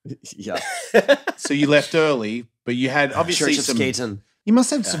 right? Yeah. So you left early, but you had obviously Church of some. Skating. You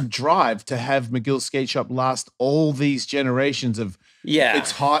must have some drive to have McGill Skate Shop last all these generations of Yeah. it's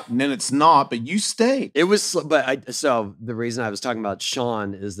hot and then it's not, but you stayed. It was, so the reason I was talking about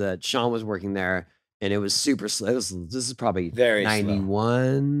Sean is that Sean was working there, and it was super slow. This is probably Very slow.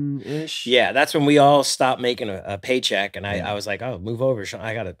 91 ish. Yeah, that's when we all stopped making a paycheck, and Yeah. I was like, "Oh, move over, Sean.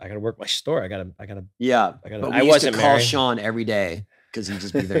 I gotta work my store. I gotta." Yeah. I gotta- But we I used wasn't to call married. Sean every day because he'd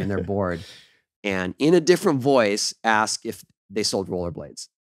just be there and they're bored. And in a different voice, ask if they sold rollerblades.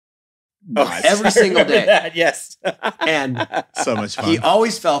 Nice. Every I single remember day. that, yes. And So much fun. he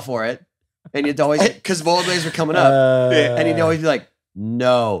always fell for it. And he'd always, because rollerblades were coming up. And he'd always be like,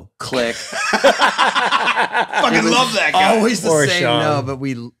 no, click. Fucking It was love that guy. Always the Poor same Sean. no, but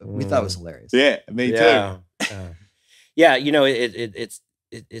we thought it was hilarious. Yeah, me too. yeah. Yeah, you know, it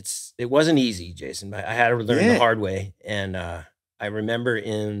wasn't easy, Jason. I had to learn Yeah. the hard way. And I remember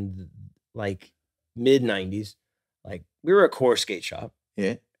in like mid 90s, like we were a core skate shop.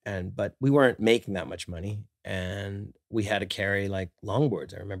 Yeah. But we weren't making that much money. And we had to carry like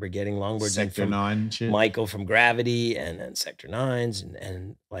longboards. I remember getting longboards in Sector from 9 shit. Michael from Gravity and Sector 9s.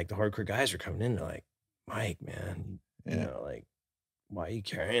 And like the hardcore guys were coming in. They're like, Mike, man, you Yeah. know, like, why are you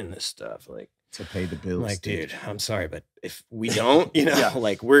carrying this stuff? Like, To pay the I'm bills. like, dude, I'm sorry, but if we don't, you know, Yeah.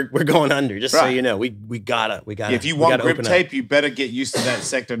 like we're going under. Just so Right. you know, we gotta. Yeah, if you we want gotta grip open up. tape, you better get used to that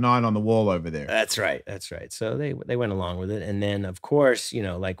Sector 9 on the wall over there. That's right. That's right. So they went along with it, and then of course, you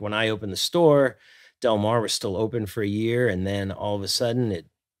know, like when I opened the store, Del Mar was still open for a year, and then all of a sudden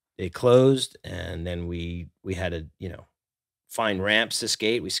it closed, and then we had to, you know, find ramps to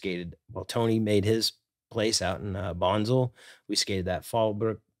skate. We skated. Well, Tony made his place out in Bonsall. We skated that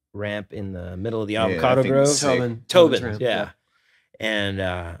Fallbrook ramp in the middle of the Yeah, I Avocado think Grove. sick. Tobin, ramp, yeah. And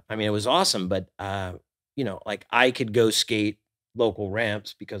I mean, it was awesome, but you know, like I could go skate local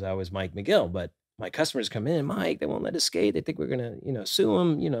ramps because I was Mike McGill, but my customers come in, Mike, they won't let us skate. They think we're gonna, you know, sue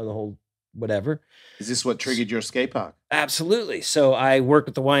them, you know, the whole whatever. Is this what triggered your skate park? Absolutely. So I worked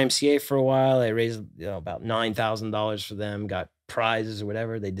with the YMCA for a while. I raised, you know, about $9,000 for them, got prizes or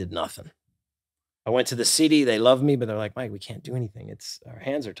whatever. They did nothing. I went to the city. They loved me, but they're like, Mike, we can't do anything. It's our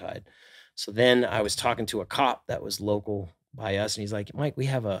hands are tied. So then I was talking to a cop that was local by us, and he's like, Mike, we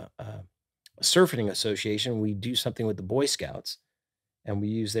have a surfing association. We do something with the Boy Scouts, and we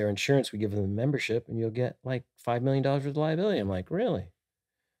use their insurance. We give them a membership, and you'll get like $5 million worth of liability. I'm like, really?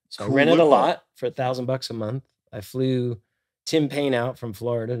 So Cool I rented a loophole. lot for $1,000 a month. I flew Tim Payne out from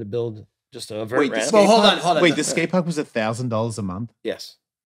Florida to build just a vert Wait, the ramp. skate hold park- on. Wait, the skate park was $1,000 a month. Yes.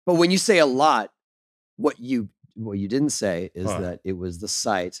 But when you say a lot, what you didn't say is Huh. that it was the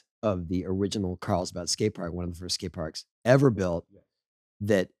site of the original Carlsbad skate park, one of the first skate parks ever built.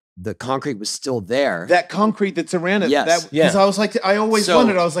 That the concrete was still there. That concrete that's around it. Yes. Because Yeah. I was like, I always So-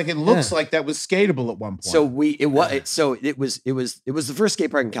 wondered. I was like, it looks Yeah. like that was skatable at one point. So it was the first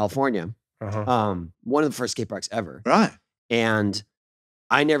skate park in California. Uh-huh. One of the first skate parks ever. right. And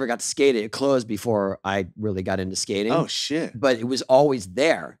I never got to skate it. It closed before I really got into skating. Oh shit. But it was always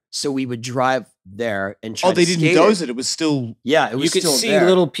there. So we would drive there and try Oh, they to didn't skate doze it. It was still. Yeah, it was You could still see there.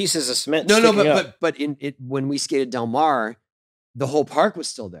 little pieces of cement. No, sticking up. but in it when we skated Del Mar, the whole park was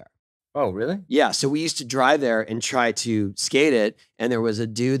still there. Oh, really? Yeah, so we used to drive there and try to skate it, and there was a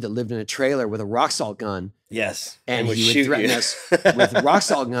dude that lived in a trailer with a rock salt gun, Yes. and would he would shoot threaten you. us with rock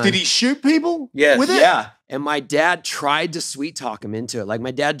salt gun. Did he shoot people? Yes. With it? Yeah, and my dad tried to sweet talk him into it. Like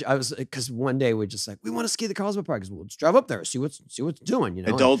my dad, I was because one day we're just like, we want to skate the Carlsbad Park. Well, let's drive up there, see what's doing, you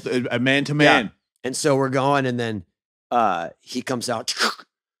know. Adult, a man to man. And so we're going, and then he comes out.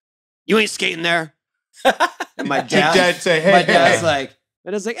 You ain't skating there. And my Your dad, dad say, hey, my hey, dad's hey. like,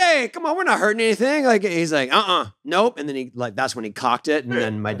 and it's like, hey, come on, we're not hurting anything. Like he's like, nope. And then he like that's when he cocked it, and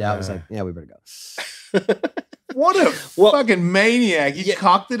then my dad was like, yeah, we better go. What a Well- fucking maniac! He Yeah.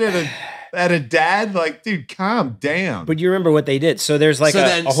 cocked it at a dad. Like, dude, calm down. But you remember what they did. So there's like So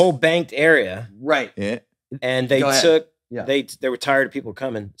then- a whole banked area, Right. yeah, and they Go ahead. took Yeah. they were tired of people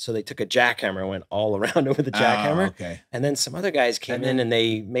coming, so they took a jackhammer and went all around it with a jackhammer. Oh, okay. And then some other guys came And in then and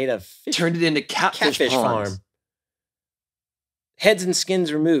they made a fish Turned it into catfish farm. ponds. Heads and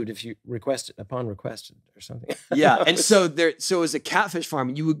skins removed if you requested or something. Yeah, and so it was a catfish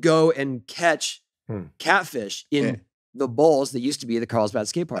farm. You would go and catch catfish in Yeah. the bowls that used to be the Carlsbad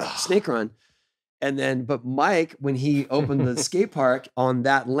skate park, Snake Run. And then, but Mike, when he opened the skate park on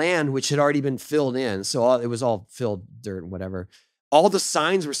that land, which had already been filled in, so it was all filled dirt and whatever. All the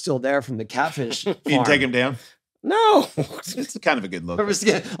signs were still there from the catfish farm. You didn't take him down. No. It's kind of a good look.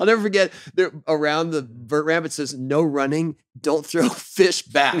 I'll never forget. There, around the vert ramp, it says "No running. Don't throw fish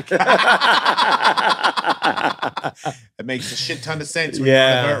back." It makes a shit ton of sense when you're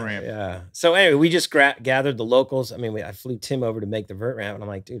on the vert ramp. Yeah. So anyway, we just gathered the locals. I mean, I flew Tim over to make the vert ramp, and I'm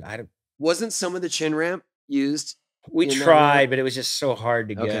like, dude, Wasn't some of the chin ramp used? we in that tried, ramp? but it was just so hard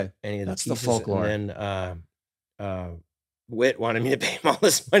to get Okay. any of the That's the pieces. folklore. And then Whit wanted me to pay him all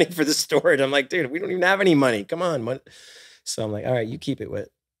this money for the storage. I'm like, dude, we don't even have any money. Come on. What? So I'm like, all right, you keep it, Whit.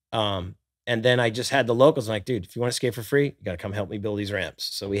 And then I just had the locals. I'm like, dude, if you want to skate for free, you got to come help me build these ramps.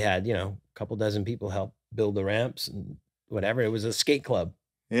 So we had, a couple dozen people help build the ramps and whatever. It was a skate club.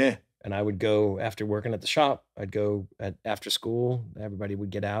 Yeah. And I would go after working at the shop. I'd go after school. Everybody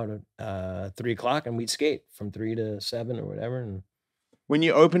would get out at 3 o'clock and we'd skate from 3 to 7 or whatever. And When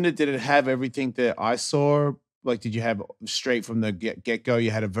you opened it, did it have everything that I saw? Like, did you have straight from the get go?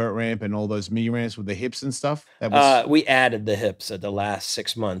 You had a vert ramp and all those mini ramps with the hips and stuff. That was we added the hips at the last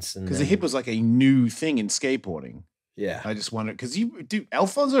 6 months. because the hip was like a new thing in skateboarding. yeah, I just wondered because you do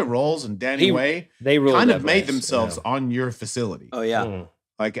Alfonso Rolls and Danny He Way they ruled kind that of made place, themselves yeah. on your facility. Oh yeah. Mm.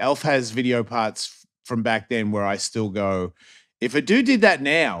 Like Elf has video parts from back then where I still go, if a dude did that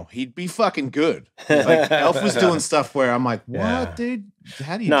now, he'd be fucking good. Like Elf was doing stuff where I'm like, what, Yeah. dude?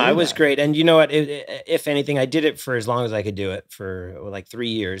 How do you No, do it was that? great. And you know what? If anything, I did it for as long as I could do it for like 3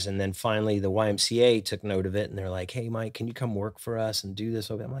 years. And then finally the YMCA took note of it and they're like, hey, Mike, can you come work for us and do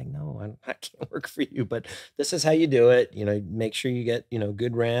this? I'm like, no, I can't work for you, but this is how you do it. Make sure you get,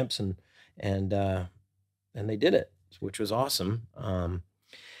 good ramps and they did it, which was awesome.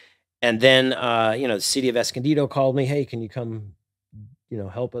 And then, the city of Escondido called me, hey, can you come,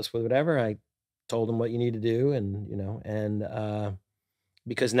 help us with whatever? I told them what you need to do. And,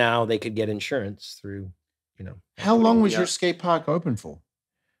 because now they could get insurance through, How long was Yeah. your skate park open for?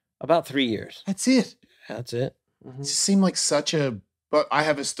 about 3 years. That's it. that's it. It just seemed like such a. But I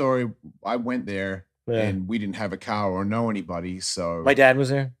have a story. I went there and we didn't have a car or know anybody. So my dad was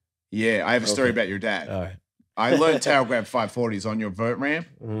there. Yeah, I have a story about your dad. All right. I learned tail grab 540s on your vert ramp,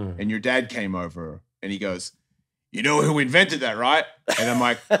 and your dad came over and he goes, "You know who invented that, right?" And I'm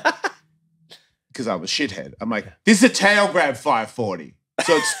like, because I was shithead. I'm like, "This is a tail grab 540."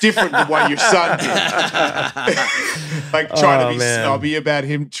 So it's different than what your son did. Like trying to be snobby about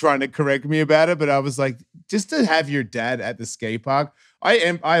him, trying to correct me about it. But I was like, just to have your dad at the skate park.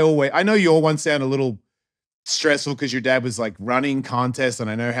 I know you all once sound a little stressful because your dad was like running contests, and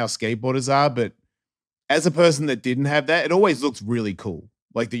I know how skateboarders are, but as a person that didn't have that, it always looks really cool.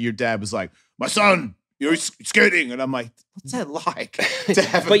 Like that your dad was like, "My son, you're skating." And I'm like, what's that like to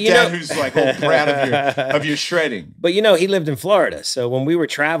have a dad who's like all proud of your shredding? But you know, he lived in Florida. So when we were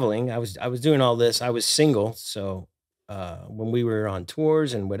traveling, I was doing all this. I was single. So when we were on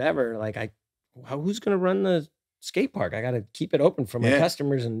tours and whatever, like who's going to run the skate park? I got to keep it open for my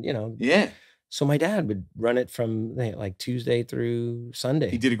customers and, you know. Yeah. So my dad would run it from like Tuesday through Sunday.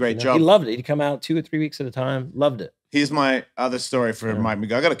 He did a great job. He loved it. He'd come out 2 or 3 weeks at a time. Loved it. Here's my other story for Mike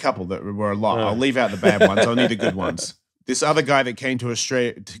McGill. I got a couple that were a lot. I'll leave out the bad ones. I'll need the good ones. This other guy that came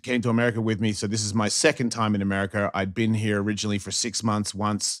to America with me. So this is my second time in America. I'd been here originally for 6 months.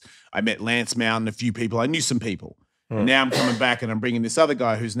 Once I met Lance Mountain, a few people. I knew some people. And now I'm coming back and I'm bringing this other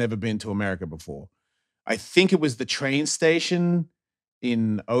guy who's never been to America before. I think it was the train station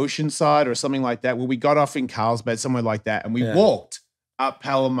in Oceanside or something like that, where we got off in Carlsbad, somewhere like that, and we walked up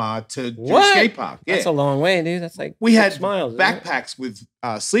Palomar to do a skate park. Yeah. That's a long way, dude. That's like we had miles, backpacks with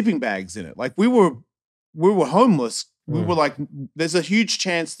sleeping bags in it. Like we were homeless. We were like, there's a huge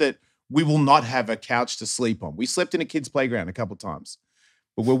chance that we will not have a couch to sleep on. We slept in a kid's playground a couple times.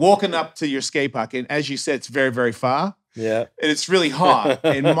 But we're walking up to your skate park, and as you said, it's very, very far. Yeah. And it's really hot.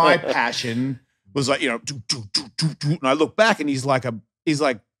 And my passion was like, you know, and I look back and he's like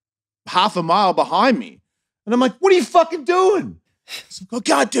half a mile behind me. And I'm like, what are you fucking doing? So I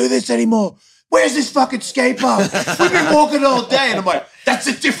can't do this anymore. Where's this fucking skate park? We've been walking all day. And I'm like, that's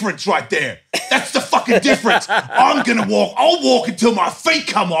the difference right there. That's the fucking difference. I'm going to walk. I'll walk until my feet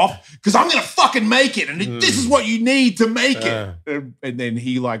come off because I'm going to fucking make it. And this is what you need to make it. And then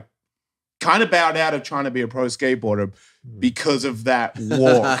he like kind of bowed out of trying to be a pro skateboarder because of that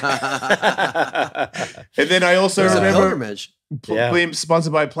walk. And then I also remember being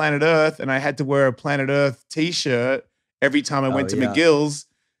sponsored by Planet Earth, and I had to wear a Planet Earth t-shirt every time I went to McGill's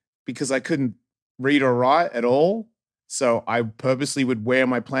because I couldn't read or write at all. So I purposely would wear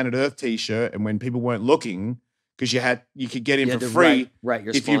my Planet Earth t-shirt, and when people weren't looking, because you could get in for free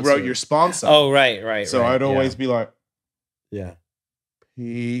if you wrote your sponsor. Oh, right. So I'd always be like,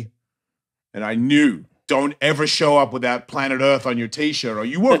 P. And I knew, don't ever show up without Planet Earth on your t-shirt or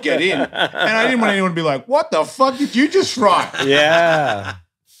you won't get in. And I didn't want anyone to be like, what the fuck did you just write? Yeah.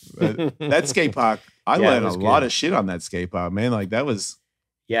 That skate park, I learned a lot of shit on that skate park, man. Like that was,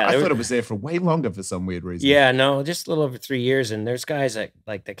 I thought it was there for way longer for some weird reason. Yeah, no, just a little over 3 years. And there's guys that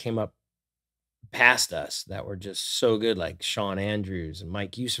came up past us that were just so good, like Sean Andrews and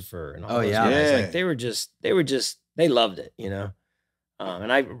Mike Yusufer and all those guys. Like they loved it, you know?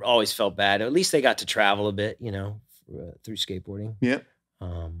 And I always felt bad. At least they got to travel a bit, you know, through skateboarding. Yeah.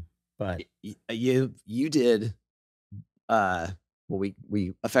 But you did what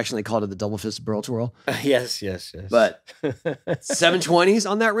we affectionately called it the double fist barrel twirl. Yes. But 720s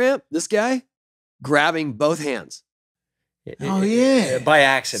on that ramp, this guy grabbing both hands. By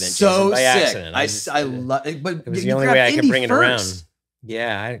accident. So by sick. Accident. I love it. But it was the only way I could bring it around.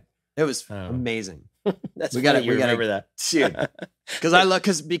 Yeah. It was amazing. That's we gotta remember that, dude.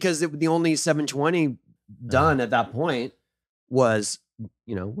 Because the only 720 done at that point was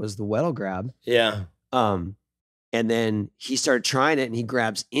the Weddle grab. Yeah. And then he started trying it, and he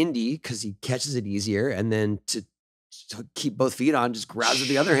grabs Indy because he catches it easier, and then to keep both feet on, just grabs with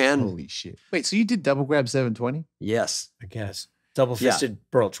the other hand. Holy shit! Wait, so you did double grab 720? Yes, I guess double fisted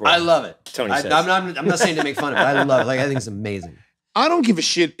barrel twirl. I love it. Tony says. I'm not saying to make fun of it. I love it. Like I think it's amazing. I don't give a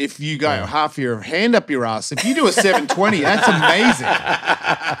shit if you got half your hand up your ass. If you do a 720, that's amazing.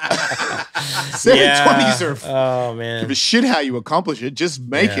 720s are. Oh man. Give a shit how you accomplish it. Just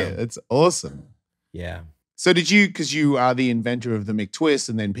make it. It's awesome. Yeah. So did you? Because you are the inventor of the McTwist,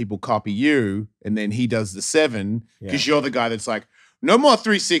 and then people copy you, and then he does the 7. Because you're the guy that's like, no more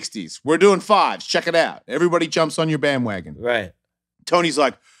 360s. We're doing 5s. Check it out. Everybody jumps on your bandwagon. Right. Tony's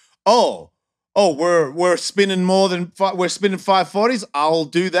like, we're spinning we're spinning 540s. I'll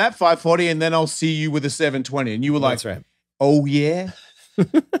do that 540, and then I'll see you with a 720. And you were like, that's right. Oh yeah.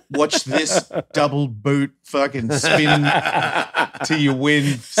 watch this double boot fucking spin till you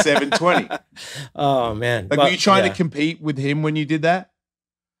win 720. Oh man. Like, were you trying to compete with him when you did that?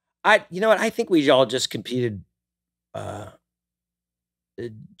 You know what? I think we all just competed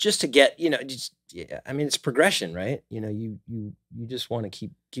just to get, I mean, it's progression, right? You just want to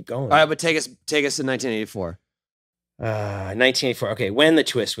keep going. All right, but take us to 1984. 1984. Okay, when the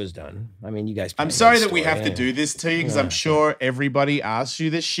twist was done. I mean, you guys. I'm sorry that we have to do this to you because I'm sure everybody asks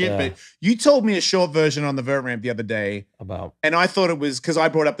you this shit, but you told me a short version on the vert ramp the other day about, and I thought it was because I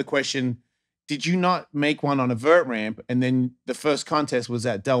brought up the question, did you not make one on a vert ramp? And then the first contest was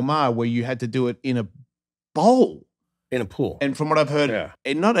at Del Mar where you had to do it in a bowl. In a pool. And from what I've heard,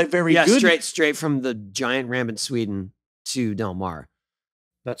 and not a very good. Straight from the giant ramp in Sweden to Del Mar.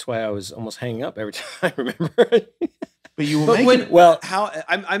 That's why I was almost hanging up every time I remember. But you were making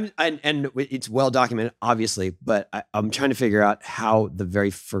and it's well documented, obviously, but I'm trying to figure out how the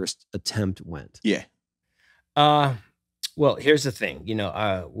very first attempt went. Yeah. Well, here's the thing.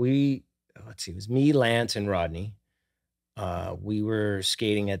 Let's see, it was me, Lance, and Rodney. We were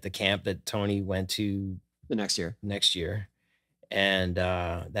skating at the camp that Tony went to the next year. And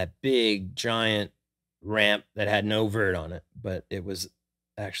that big giant ramp that had no vert on it, but it was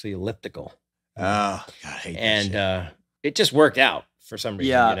actually elliptical. Oh, God, I hate that shit. It just worked out for some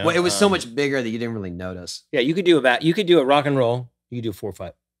reason. Yeah, well, it was so much bigger that you didn't really notice. Yeah, you could do a rock and roll. You could do a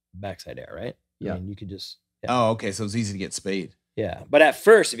 4-5 backside air, right? Yeah. I mean, you could just. Yeah. Oh, okay. So it's easy to get speed. Yeah, but at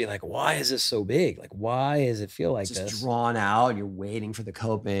first it'd be like, why is this so big? Like, why does it feel like it's this? Just drawn out. You're waiting for the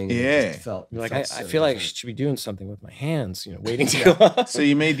coping. Yeah, I feel like I should be doing something with my hands. Waiting to go up. So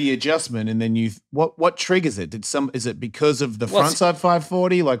you made the adjustment, and then what triggers it? Is it because of the frontside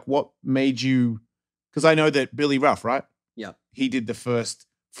 540? Like, what made you? Because I know that Billy Ruff, right? Yeah, he did the first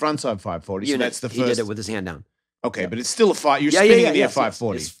frontside 540. So that's the first. He did it with his hand down. Okay, but it's still a five. You're spinning in the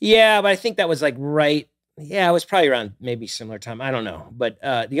 540. Yeah, but I think that was like right. Yeah, it was probably around maybe similar time. I don't know. But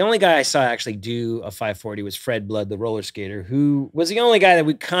the only guy I saw actually do a 540 was Fred Blood, the roller skater, who was the only guy that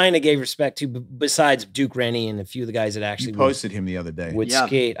we kind of gave respect to besides Duke Rennie and a few of the guys that actually posted him the other day. Would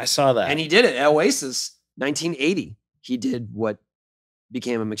skate. I saw that. And he did it at Oasis 1980. He did what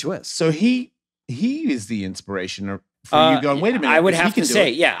became a McTwist. So he is the inspiration for you going, wait a minute. I would have to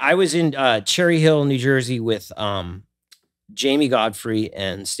say, I was in Cherry Hill, New Jersey with Jamie Godfrey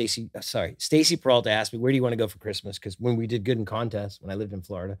and Stacy Peralta asked me, where do you want to go for Christmas? Because when we did good in contests, when I lived in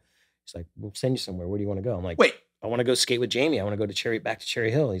Florida, he's like, we'll send you somewhere. Where do you want to go? I'm like, wait, I want to go skate with Jamie. I want to go back to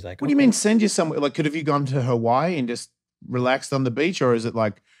Cherry Hill. He's like, what do you mean send you somewhere? Like, could have you gone to Hawaii and just relaxed on the beach? Or is it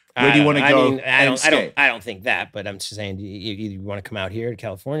like, where do you want to go? I don't think that, but I'm just saying, do you want to come out here to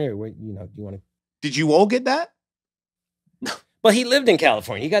California or where, do you want to? Did you all get that? No. Well, he lived in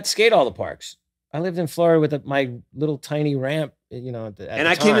California. He got to skate all the parks. I lived in Florida with my little tiny ramp, and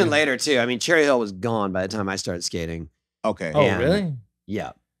I came in later too. I mean, Cherry Hill was gone by the time I started skating. Okay. Oh, really?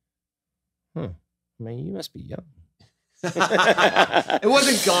 Yeah. I mean, you must be young. It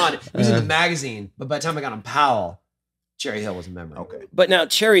wasn't gone. It was in the magazine. But by the time I got on Powell, Cherry Hill was a memory. Okay. But now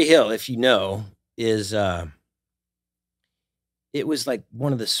Cherry Hill, if you know, is it was like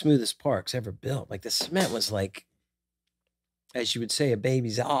one of the smoothest parks ever built. Like the cement was like, as you would say, a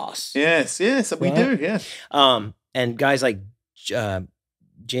baby's ass. Yes, we do, yeah. And guys like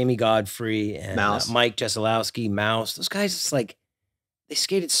Jamie Godfrey and Mike Jeselowski, Mouse, those guys, it's like, they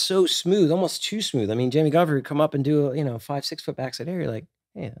skated so smooth, almost too smooth. I mean, Jamie Godfrey would come up and do a 5-6 foot backside air. You're like,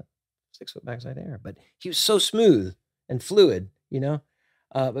 hey, 6 foot backside air. But he was so smooth and fluid,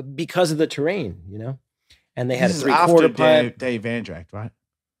 but because of the terrain, And they had a 3/4 pipe. Dave Vandracht, right?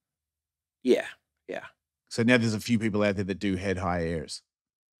 Yeah. So now there's a few people out there that do head high airs.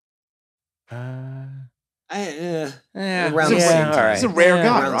 Around the same time. Right. He's a rare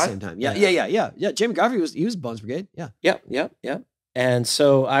guy, around right? the same time. Yeah. Jamie Godfrey was Bones Brigade. Yeah. Yep. And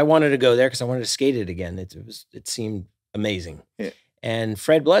so I wanted to go there because I wanted to skate it again. It seemed amazing. Yeah. And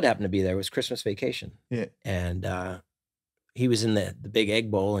Fred Blood happened to be there. It was Christmas vacation. Yeah. And he was in the big egg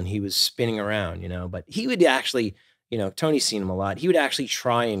bowl and he was spinning around, but he would actually, Tony's seen him a lot. He would actually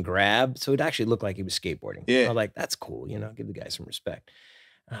try and grab. So it actually looked like he was skateboarding. Yeah. I was like, that's cool. Give the guy some respect.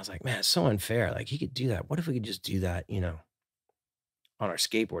 And I was like, man, it's so unfair. Like he could do that. What if we could just do that, on our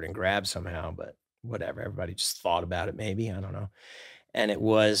skateboard and grab somehow? But whatever. Everybody just thought about it. Maybe, I don't know. And it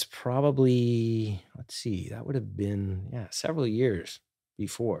was probably, let's see, that would have been, several years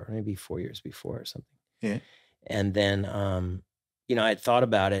before, maybe 4 years before or something. Yeah. And then, I had thought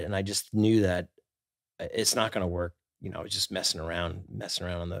about it and I just knew that it's not going to work. I was just messing around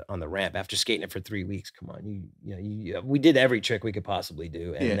on the ramp after skating it for 3 weeks. Come on, we did every trick we could possibly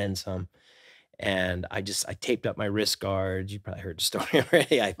do and then some. And I taped up my wrist guards. You probably heard the story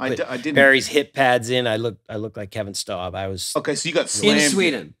already. I put I didn't. Barry's hip pads in. I looked like Kevin Staub. I was Okay, so you got slammed. In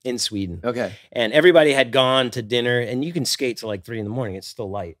Sweden. in Sweden. Okay. And everybody had gone to dinner, and you can skate till like 3 a.m. It's still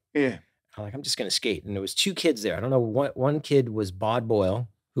light. Yeah. I'm like, I'm just gonna skate. And there was 2 kids there. I don't know. One kid was Bod Boyle,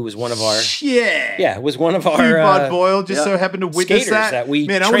 who was one of our was one of our Bud Boyle just so happened to witness skaters that. we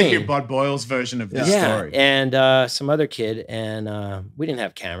Man, I want to hear trained. Bud Boyle's version of this Yeah, story. and some other kid, and we didn't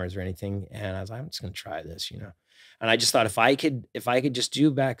have cameras or anything. And I was like, I'm just gonna try this, And I just thought if I could just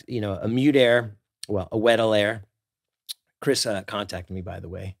do back, a mute air, a wet air. Chris contacted me, by the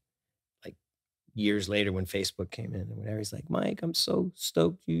way, like years later when Facebook came in and whatever. He's like, Mike, I'm so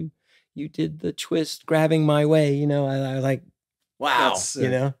stoked you did the twist grabbing my way. I was like, wow, That's sick.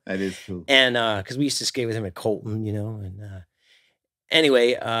 That is cool. And because we used to skate with him at Colton, and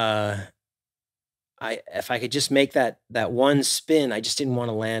anyway, if I could just make that one spin, I just didn't want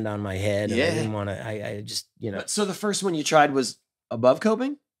to land on my head. And I Yeah. didn't want to. I just So the first one you tried was above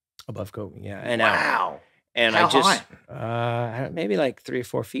coping? above coping, yeah, and out. Wow. And How I just maybe like 3 or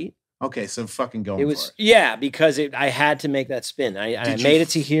 4 feet. Okay, so fucking going It for was it. because I had to make that spin. I Did you made it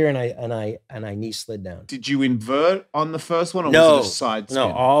to here, and I knee slid down. Did you invert on the first one, or No, was it a side spin?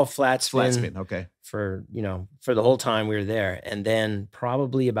 No, all flat spin. flat spin. Okay. For the whole time we were there. And then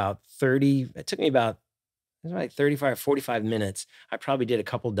probably about 30, it took me about 35 or 45 minutes. I probably did a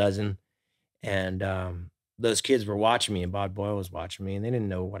couple dozen. And those kids were watching me, and Bob Boyle was watching me, and they didn't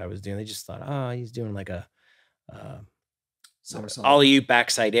know what I was doing. They just thought, oh, he's doing like a Somersault. ollie-oop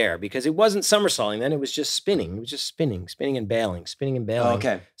backside air, because it wasn't somersaulting then. It was just spinning. It was just spinning and bailing. Oh,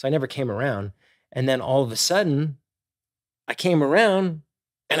 okay. So I never came around. And then all of a sudden I came around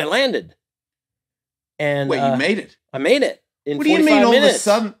and I landed. And Wait, you made it? I made it in What do you 45 mean all of a minutes.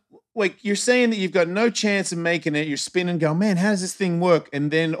 sudden? Like, you're saying that you've got no chance of making it. You're spinning, go, man, how does this thing work?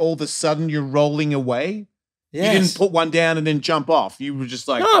 And then all of a sudden you're rolling away? Yes. You didn't put one down and then jump off. You were just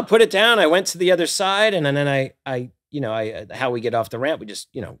like, No, I put it down. I went to the other side, and then I how we get off the ramp, we just,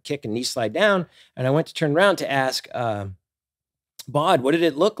 kick and knee slide down. And I went to turn around to ask Bod, what did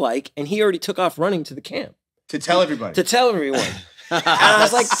it look like? And he already took off running to the camp to tell everybody. to tell everyone. And I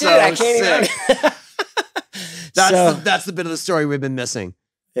was like, dude, I can't even. That's the bit of the story we've been missing.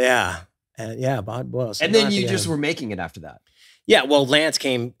 Yeah. Bod Boyle. So And then you just were making it after that. Yeah, well, Lance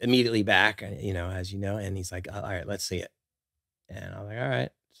came immediately back, as you know, and he's like, all right, let's see it. And I was like, all right.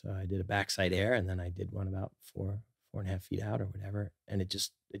 So I did a backside air, and then I did one about 4.5 feet out or whatever. And it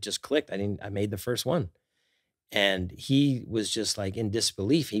just clicked. I made the first one. And he was just like in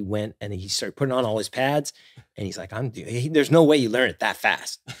disbelief. He went and he started putting on all his pads, and he's like, there's no way you learn it that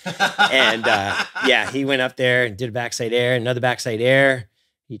fast. And he went up there and did a backside air, another backside air.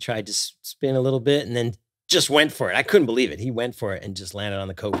 He tried to spin a little bit and then just went for it. I couldn't believe it. He went for it and just landed on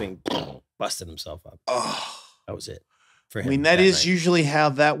the coping, busted himself up. Oh, That was it for I him. mean, that is night. usually how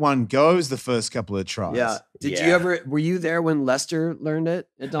that one goes the first couple of tries. Yeah. Did Yeah. you ever, were you there when Lester learned it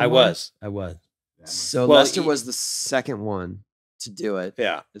at Del I Mar? was. So Well, Lester was the second one to do it,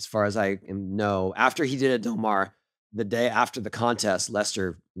 Yeah. as far as I know. After he did it at Del Mar, the day after the contest,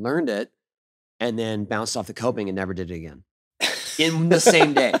 Lester learned it and then bounced off the coping and never did it again. In the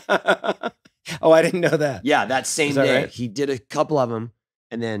same day. Oh, I didn't know that. Yeah, that same that day. right? He did a couple of them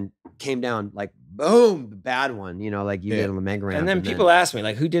and then came down like, boom, the bad one, like you did on the mega ramp. And then people ask me,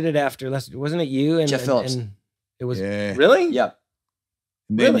 like, who did it after Lester? Wasn't it you? And Jeff Phillips. And it was Yeah. really? Yep.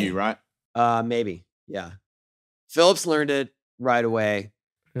 And then Really? you, right? Maybe. Yeah. Phillips learned it right away.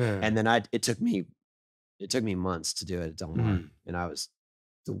 Yeah. And then it took me months to do it at Del Mar. Mhm. And I was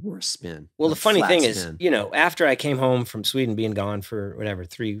the worst spin. Well, the funny flat thing is, spin. after I came home from Sweden, being gone for whatever,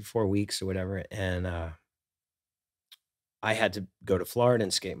 3-4 weeks or whatever, and I had to go to Florida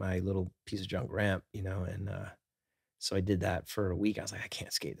and skate my little piece of junk ramp, and so I did that for a week. I was like, I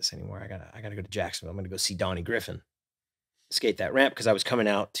can't skate this anymore. I gotta go to Jacksonville. I'm gonna go see Donnie Griffin skate that ramp, because I was coming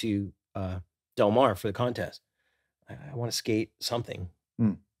out to Del Mar for the contest. I want to skate something.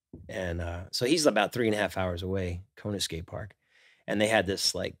 Hmm. And so he's about 3.5 hours away, Kona Skate Park. And they had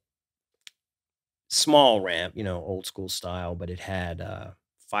this like small ramp, old school style, but it had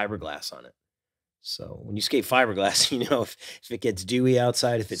fiberglass on it. So when you skate fiberglass, if it gets dewy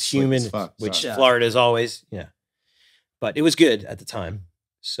outside, if it's Slick humid, as fuck, which sorry. Florida is always, yeah. But it was good at the time.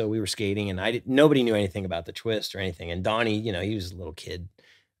 So we were skating, and nobody knew anything about the twist or anything. And Donnie, he was a little kid,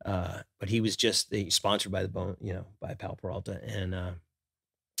 but he was just sponsored by by Pal Peralta. And I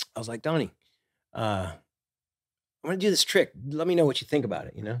was like, Donnie, I'm going to do this trick. Let me know what you think about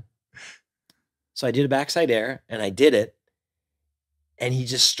it, So I did a backside air, and I did it. And he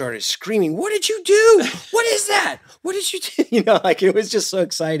just started screaming, "What did you do? What is that? What did you do?" You know, like it was just so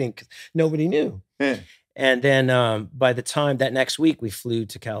exciting because nobody knew. Yeah. And then by the time that next week we flew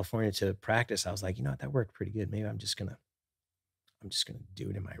to California to practice, I was like, you know what, that worked pretty good. Maybe I'm just gonna do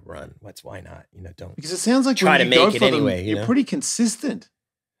it in my run. Why not? You know, don't Because it sounds like try when to you make go it for them, anyway. You you're know? pretty consistent.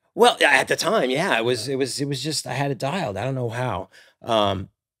 Well, at the time, yeah, it was just I had it dialed. I don't know how.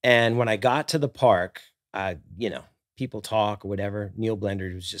 And when I got to the park, you know, people talk or whatever. Neil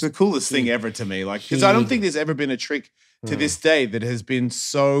Blender was just It's the coolest thing ever to me. Like, because I don't think there's ever been a trick to this day that has been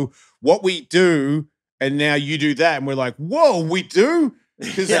so what we do, and now you do that, and we're like, whoa, we do?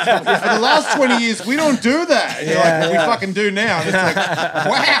 Because for the last 20 years, we don't do that. And you're like, we fucking do now. And it's like,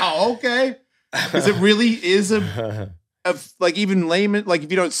 wow, okay. Because it really is like even layman, like if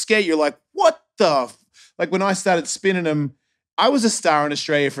you don't skate, you're like, what the? Like when I started spinning them, I was a star in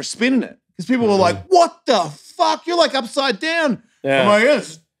Australia for spinning it. Because people were like, what the fuck? You're like upside down. Yeah. I'm like,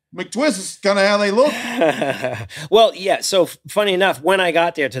 yes, McTwist is kind of how they look. Well, yeah. So funny enough, when I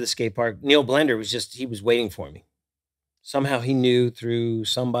got there to the skate park, Neil Blender he was waiting for me. Somehow he knew through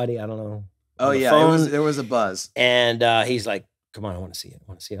somebody, I don't know. Oh yeah, there was a buzz. And he's like, come on, I want to see it.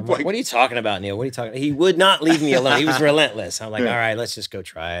 I'm like, what are you talking about, Neil? What are you talking about? He would not leave me alone. He was relentless. I'm like, all right, let's just go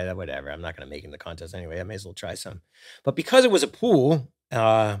try it. Whatever. I'm not going to make it in the contest anyway. I may as well try some. But because it was a pool,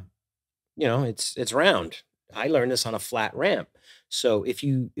 you know, it's round. I learned this on a flat ramp. So if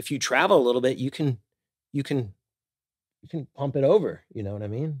you travel a little bit, you can pump it over. You know what I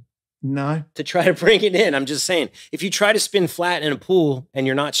mean? No. To try to bring it in. I'm just saying, if you try to spin flat in a pool and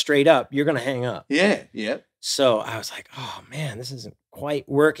you're not straight up, you're going to hang up. Yeah, yeah. So I was like, oh man, this isn't quite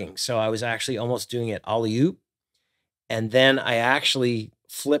working. So I was actually almost doing it alley-oop. And then I actually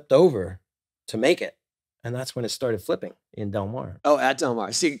flipped over to make it. And that's when it started flipping in Del Mar. Oh, at Del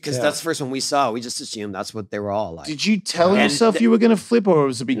Mar. See, because that's the first one we saw. We just assumed that's what they were all like. Did you tell yourself you were going to flip, or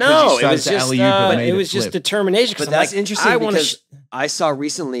was it because you started to alley-oop and made it was flip? just determination. But that's interesting because I saw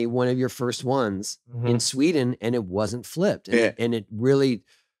recently one of your first ones in Sweden, and it wasn't flipped. And, and it really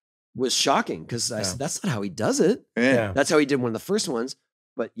was shocking because I said, that's not how he does it. Yeah. That's how he did one of the first ones.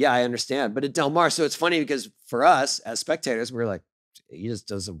 But yeah, I understand. But at Del Mar, so it's funny because for us as spectators, we're like, he just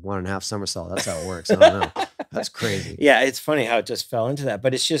does a 1.5 somersault. That's how it works. I don't know. That's crazy. Yeah, it's funny how it just fell into that.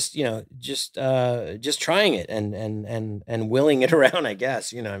 But it's just, you know, just trying it and willing it around, I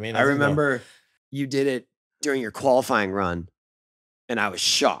guess. You know what I mean? I remember you did it during your qualifying run, and I was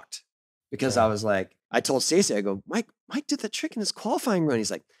shocked because I was like, I told Stacey, I go, Mike did that trick in his qualifying run.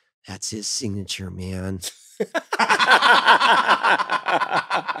 He's like, that's his signature, man.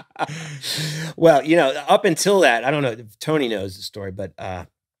 Well, you know, up until that, I don't know if Tony knows the story, but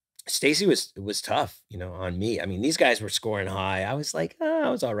Stacey was tough, you know, on me. I mean, these guys were scoring high. I was like, I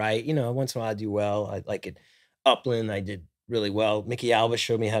was all right. You know, once in a while I do well. I like at Upland, I did really well. Mickey Alba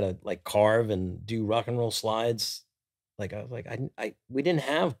showed me how to like carve and do rock and roll slides. Like I was like, we didn't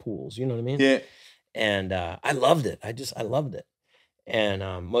have pools, you know what I mean? Yeah. And I loved it. I loved it.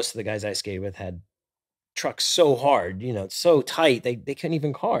 And most of the guys I skated with had trucks so hard, you know, so tight, they couldn't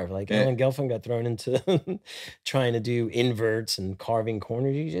even carve. Like Alan Gelfand got thrown into trying to do inverts and carving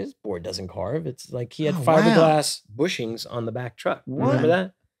corners. His board doesn't carve. It's like he had fiberglass bushings on the back truck. Remember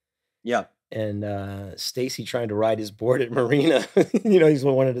that? Yeah. And Stacey trying to ride his board at Marina, you know, he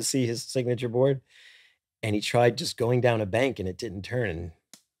wanted to see his signature board. And he tried just going down a bank and it didn't turn and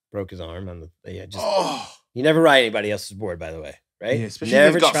broke his arm on the, you never ride anybody else's board, by the way. Right? Yeah, especially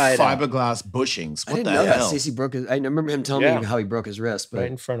never if they've got tried fiberglass bushings. What I the didn't know hell? that Stacey broke his. I remember him telling me how he broke his wrist, but right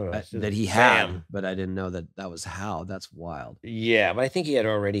in front of us. that he had, but I didn't know that was how. That's wild. Yeah, but I think he had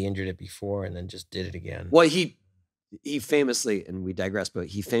already injured it before and then just did it again. Well, he famously, and we digress, but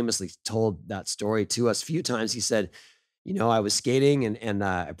he famously told that story to us a few times. He said, you know, I was skating and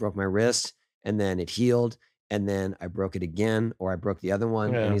I broke my wrist and then it healed and then I broke it again, or I broke the other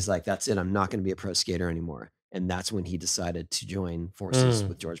one. And he's like, that's it. I'm not going to be a pro skater anymore. And that's when he decided to join forces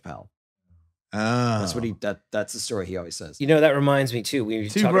with George Powell. That's what that's the story he always says. You know, that reminds me too. We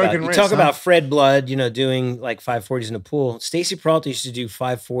talk about Fred Blood, you know, doing like 540s in the pool. Stacey Peralta used to do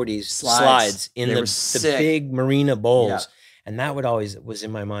 540s slides in the big Marina bowls. Yeah. And that was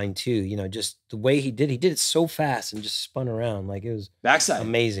in my mind too. You know, just the way he did it so fast and just spun around. Like it was backside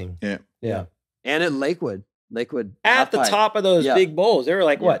amazing. Yeah. And at Lakewood at the top of those big bowls. They were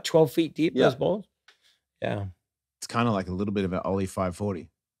like what, 12 feet deep, those bowls? Yeah. It's kind of like a little bit of an Ollie 540.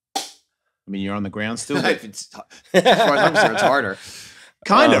 I mean, you're on the ground still. As far as I'm concerned, it's harder.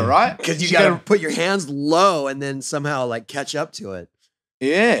 Kind of, right? Because you got to put your hands low and then somehow like catch up to it.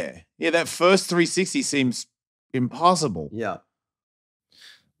 Yeah. Yeah, that first 360 seems impossible. Yeah.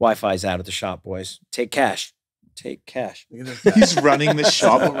 Wi-Fi's out at the shop, boys. Take cash. take cash. He's running the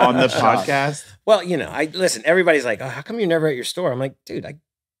shop on the podcast. Well, you know, I listen. Everybody's like, "Oh, how come you're never at your store?" I'm like, "Dude, I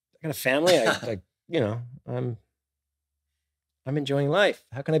got a family. I'm enjoying life.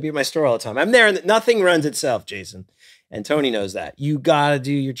 How can I be at my store all the time? I'm there, and nothing runs itself, Jason. And Tony knows that. You gotta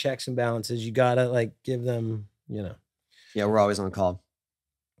do your checks and balances. You gotta like give them, you know. Yeah, we're always on call.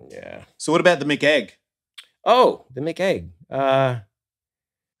 Yeah. So what about the McEgg? Oh, the McEgg.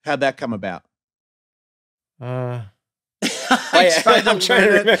 How'd that come about? I I'm trying to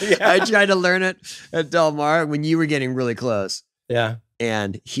remember. Yeah. I tried to learn it at Del Mar when you were getting really close, Yeah.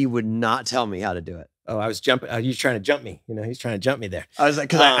 and he would not tell me how to do it. Oh, I was jumping. He's trying to jump me. You know, he's trying to jump me there. I was like,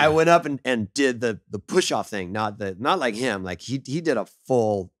 because I went up and did the push off thing, not like him. Like he did a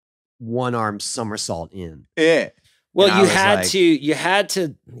full one arm somersault in. Yeah. Well, And I you was had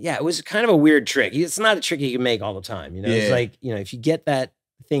to. Yeah, it was kind of a weird trick. It's not a trick you can make all the time. You know, it's Yeah. like, you know, if you get that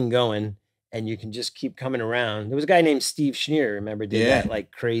thing going and you can just keep coming around. There was a guy named Steve Schneer, remember, did Yeah. that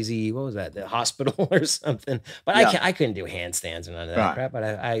like crazy. What was that? The hospital or something. But Yeah. I couldn't do handstands and none of that Right. crap. But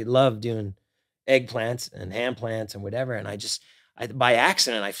I love doing eggplants and ham plants and whatever. And by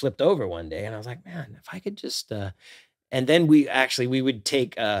accident, I flipped over one day and I was like, man, if I could just, and then we would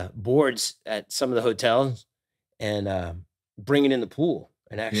take boards at some of the hotels and bring it in the pool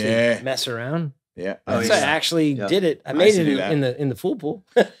and actually Yeah. mess around. Yeah. Oh, So I yeah. actually Yeah. did it. I I made used to it do that. in the full pool.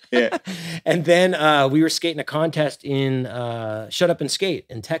 Yeah. And then we were skating a contest in Shut Up and Skate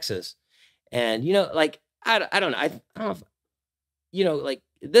in Texas. And you know, like I don't know. I don't know if, you know, like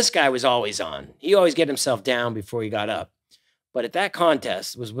this guy was always on. He always get himself down before he got up. But at that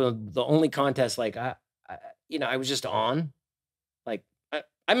contest was one of the only contest like I was just on. Like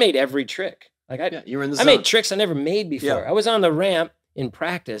I made every trick. Like Yeah, you were in the I zone. made tricks I never made before. Yeah. I was on the ramp in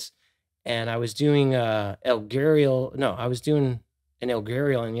practice and I was doing I was doing an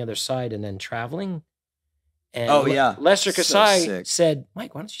Elgarial on the other side and then traveling. And Oh, yeah. Lester So Kasai sick. said,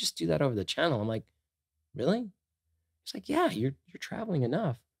 Mike, why don't you just do that over the channel? I'm like, really? He's like, yeah, you're traveling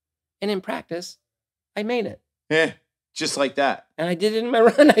enough. And in practice, I made it. Yeah. Just like that. And I did it in my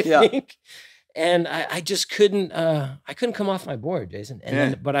run, I Yeah. think. And I just couldn't I couldn't come off my board, Jason. And Yeah.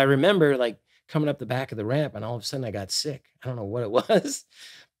 then, but I remember like coming up the back of the ramp and all of a sudden I got sick. I don't know what it was,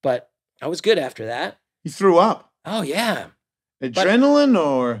 but I was good after that. You threw up. Oh yeah. Adrenaline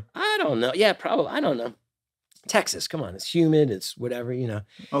or I don't know. Yeah, probably. I don't know. Texas, come on. It's humid. It's whatever, you know.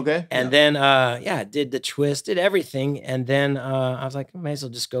 okay. And then did the twist, did everything. And then I was like, I might as well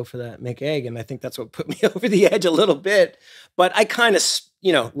just go for that McEgg. And I think that's what put me over the edge a little bit. But I kind of,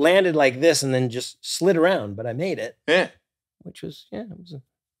 landed like this and then just slid around, but I made it, Yeah. which was, It's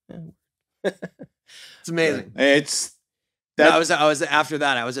amazing. It's No, that I was after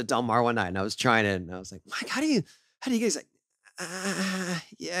that. I was at Del Mar one night and I was trying it, and I was like, Mike, how do you guys like?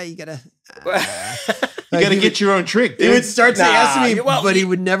 Yeah, you gotta. you gotta get your own trick, He dude. would start to ask me, well, but he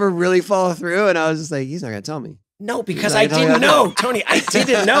would never really follow through, and I was just like, he's not gonna tell me. No, because Like, I tell me didn't how to- know, Tony. I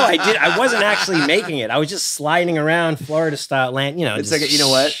didn't know. I wasn't actually making it. I was just sliding around Florida style land. It's just, like, you know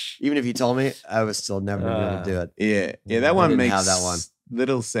what? Even if you told me, I was still never gonna do it. Yeah. That I one didn't makes have that one.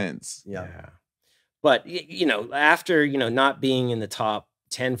 little sense. Yeah. But after not being in the top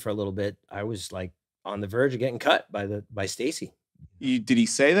 10 for a little bit, I was like on the verge of getting cut by Stacy. Did he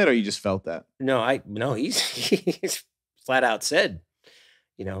say that or you just felt that? No, he's flat out said,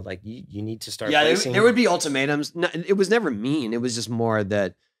 like you need to start. Yeah, placing. there would be ultimatums. No, it was never mean. It was just more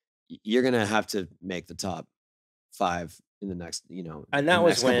that you're gonna have to make the top 5 in the next, And that the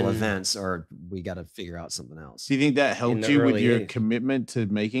was next couple when- events, or we got to figure out something else. Do you think that helped the you with early your 80s. commitment to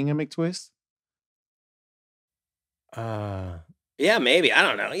making a McTwist? Yeah, maybe. I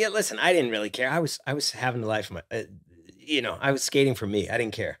don't know. Yeah, listen, I didn't really care. I was having the life of my, I was skating for me. I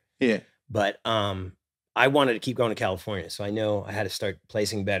didn't care. Yeah. But I wanted to keep going to California, so I know I had to start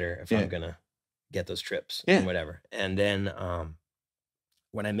placing better if Yeah. I'm gonna get those trips Yeah. and whatever. And then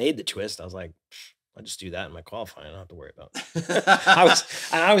when I made the twist, I was like, I'll just do that in my qualifying. I don't have to worry about it.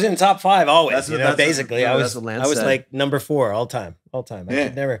 I was in the top 5 always. That's what- basically, I that's was what Lance said. like number 4 all time. I Yeah.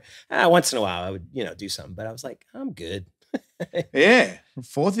 could never. Once in a while, I would do something, but I was like, I'm good. Yeah.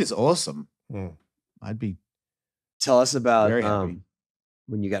 4th is awesome. Mm. I'd be Tell us about very happy.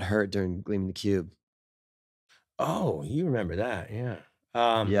 when you got hurt during Gleaming the Cube. Oh, you remember that? Yeah.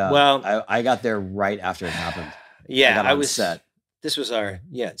 Yeah. Well, I got there right after it happened. yeah, got I on was set. This was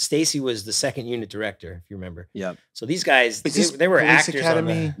Stacy was the second unit director, if you remember. Yep. So these guys, Is this they were Police actors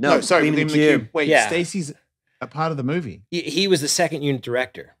Academy? on No, sorry, Gleaming Gleaming the the Cube. Cube. Wait, Yeah. Stacy's a part of the movie. he was the second unit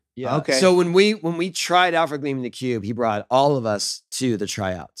director. Yeah. Okay. So when we tried out for Gleaming the Cube, he brought all of us to the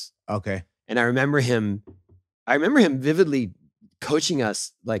tryouts. Okay. And I remember him vividly coaching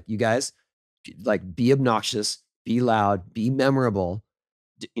us, like, you guys, like be obnoxious, be loud, be memorable,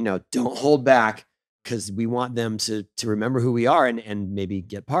 you know, don't hold back, because we want them to remember who we are and maybe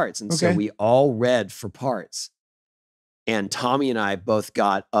get parts. And so Okay. we all read for parts, and Tommy and I both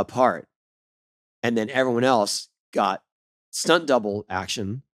got a part, and then everyone else got stunt double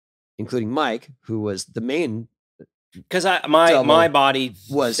action, including Mike, who was the main. Because my Double body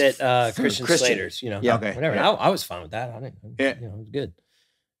was fit for Christian Christian. Slater's, you know, Yeah. Okay. whatever. Yeah. I was fine with that. I didn't, Yeah. you know, it was good.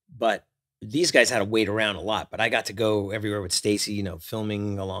 But these guys had to wait around a lot. But I got to go everywhere with Stacy, you know,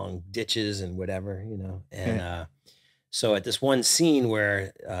 filming along ditches and whatever, you know. And so at this one scene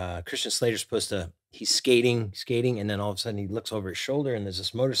where Christian Slater's he's skating, and then all of a sudden he looks over his shoulder and there's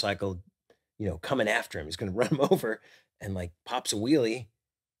this motorcycle, you know, coming after him. He's going to run him over and like pops a wheelie.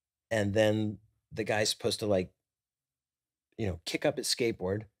 And then the guy's supposed to like, you know, kick up his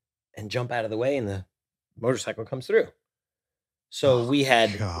skateboard and jump out of the way, and the motorcycle comes through. So we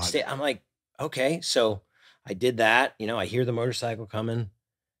had, I'm like, okay. So I did that, you know, I hear the motorcycle coming,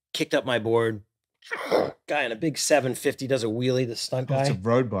 kicked up my board, guy in a big 750 does a wheelie, the stunt guy. It's a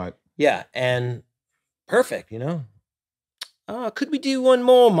road bike. Yeah. And perfect, you know. Could we do one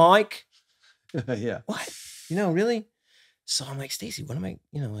more, Mike? Yeah. What? You know, really? So I'm like, Stacy, what am I,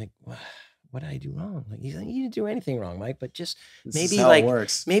 you know, like, what did I do wrong? Like, he's like, you didn't do anything wrong, Mike, but just This is maybe how like, it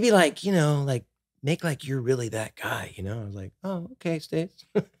works. maybe like, you know, like make like you're really that guy, you know? I was like, oh, okay, Stace.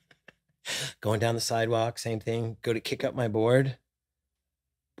 Going down the sidewalk, same thing. Go to kick up my board.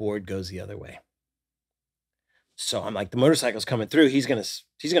 Board goes the other way. So I'm like, the motorcycle's coming through. He's gonna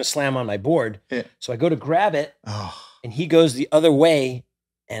slam on my board. Yeah. So I go to grab it, Oh, and he goes the other way,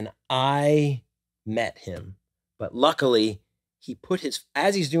 and I met him. But luckily, he put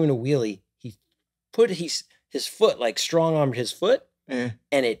as he's doing a wheelie, he put his foot, like strong armed his foot, yeah.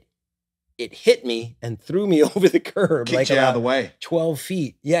 and it hit me and threw me over the curb, Kicked like you out of about the way. 12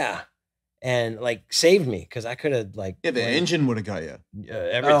 feet. Yeah. And like saved me, because I could have like, Yeah, the engine would have got you.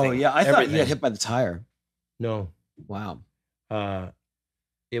 everything. Oh yeah, I thought you everything. got hit by the tire. No. Wow.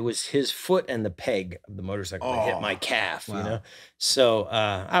 It was his foot and the peg of the motorcycle that hit my calf, Wow. you know? So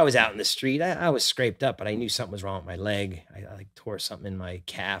I was out in the street. I was scraped up, but I knew something was wrong with my leg. I like tore something in my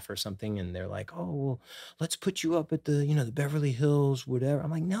calf or something. And they're like, oh, well, let's put you up at the, you know, the Beverly Hills, whatever.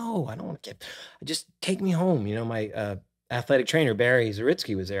 I'm like, no, I don't want to just take me home. You know, my athletic trainer, Barry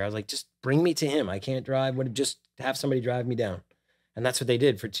Zaritsky, was there. I was like, just bring me to him. I can't drive. Just have somebody drive me down. And that's what they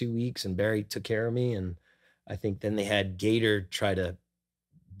did for 2 weeks. And Barry took care of me. And I think then they had Gator try to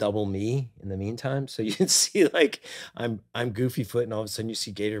double me in the meantime. So you can see like I'm goofy foot, and all of a sudden you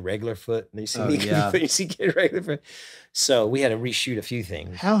see Gator regular foot, and then you see me goofy foot, you see Gator regular foot. So we had to reshoot a few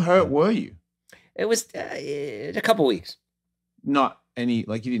things. How hurt were you? It was a couple weeks. Not any,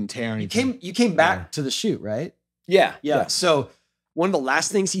 like you didn't tear anything. You came back to the shoot, right? Yeah. Yeah. So one of the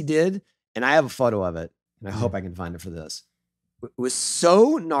last things he did, and I have a photo of it, and I hope I can find it for this. It was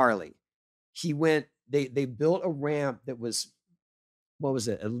so gnarly. He went, they built a ramp that was, what was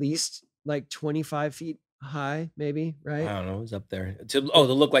it? At least like 25 feet high, maybe, right? I don't know. It was up there to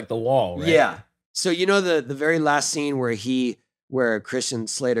look like the wall, right? Yeah. So you know the very last scene where Christian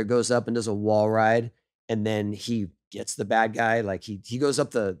Slater goes up and does a wall ride, and then he gets the bad guy, like he goes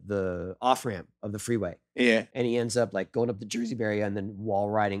up the off ramp of the freeway. Yeah. And he ends up like going up the Jersey barrier and then wall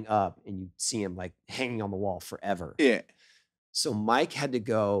riding up, and you see him like hanging on the wall forever. Yeah. So Mike had to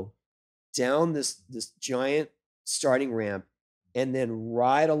go down this giant starting ramp and then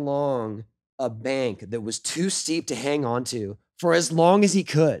ride along a bank that was too steep to hang onto for as long as he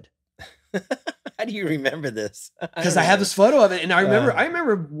could. How do you remember this? Because I have this photo of it, and I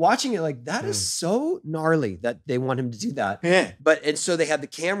remember watching it like, that is so gnarly that they want him to do that. Yeah. And so they had the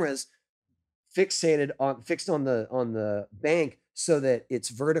cameras fixed on the bank so that it's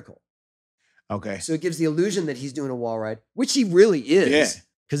vertical. Okay. So it gives the illusion that he's doing a wall ride, which he really is, Yeah.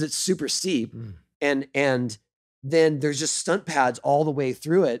 because it's super steep. And then there's just stunt pads all the way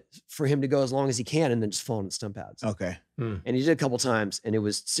through it for him to go as long as he can, and then just fall on the stunt pads. Okay. And he did it a couple times, and it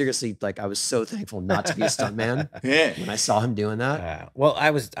was seriously like, I was so thankful not to be a stunt man Yeah. when I saw him doing that. Well, I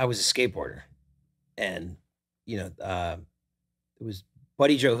was a skateboarder, and you know, it was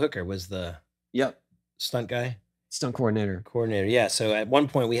Buddy Joe Hooker was the Yep. stunt guy. Stunt coordinator. Yeah. So at one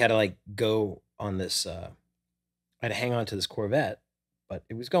point we had to like go on this, I had to hang on to this Corvette, but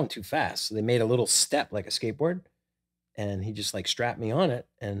it was going too fast. So they made a little step like a skateboard, and he just like strapped me on it,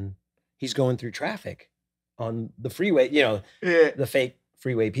 and he's going through traffic on the freeway, you know, Yeah. the fake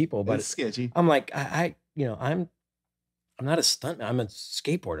freeway people. But It's sketchy. I'm like, I'm not a stuntman. I'm a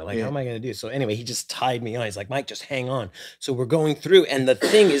skateboarder. Like, Yeah. how am I going to do? So anyway, he just tied me on. He's like, Mike, just hang on. So we're going through, and the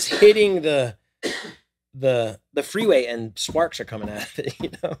thing is hitting the freeway, and sparks are coming out of it,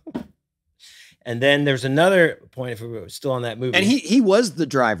 you know? And then there's another point, if we were still on that movie. And he was the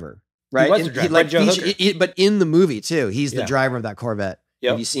driver, right? was the driver, like, Joe Hooker. but in the movie too, he's the Yeah. driver of that Corvette.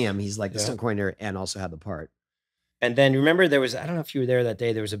 Yep. If you see him, he's like the Yeah. stunt coordinator and also had the part. And then remember there was, I don't know if you were there that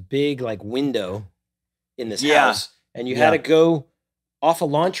day, there was a big like window in this Yeah. house, and you Yeah. had to go off a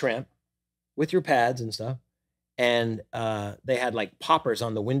launch ramp with your pads and stuff. And they had like poppers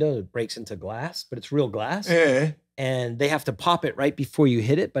on the window that breaks into glass, but it's real glass. Yeah. And they have to pop it right before you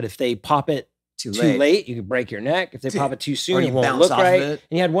hit it. But if they pop it Too too late. late, you could break your neck. If they pop it too soon, Or it you won't bounce look off of right. it.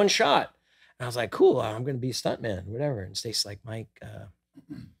 And you had one shot. And I was like, cool, I'm going to be a stuntman, whatever. And Stacey's like, Mike,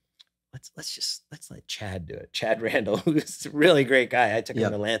 let's let Chad do it. Chad Randall, who's a really great guy. I took him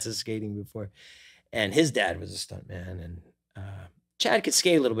Yep. to Lance's skating before. And his dad was a stuntman. And Chad could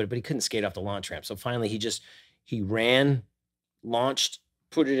skate a little bit, but he couldn't skate off the launch ramp. So finally he ran, launched,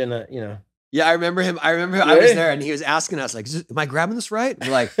 put it in a, Yeah, I remember him. I was Really? there, and he was asking us, like, am I grabbing this right?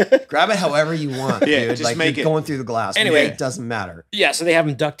 We're like, grab it however you want, Yeah, dude. just Like, make you're it. going through the glass. Anyway. It doesn't matter. yeah, so they have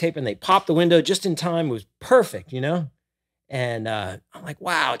him duct tape and they pop the window just in time. It was perfect, And I'm like,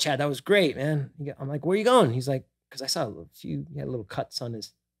 wow, Chad, that was great, man. I'm like, where are you going? He's like, because I saw he had little cuts on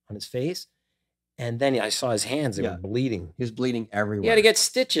his face. And then I saw his hands, they Yeah. were bleeding. He was bleeding everywhere. He had to get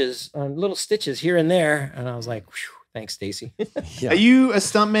stitches, little stitches here and there. And I was like, whew, thanks, Stacy. Yeah. Are you a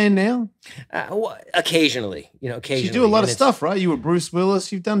stuntman now? Occasionally, occasionally. You do a lot And of it's- stuff, right? You were Bruce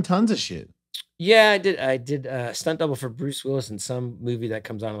Willis. You've done tons of shit. Yeah, I did stunt double for Bruce Willis in some movie that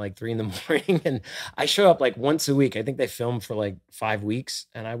comes on at like 3 a.m. And I show up like once a week. I think they filmed for like 5 weeks,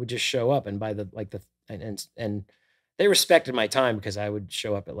 and I would just show up. And by and they respected my time because I would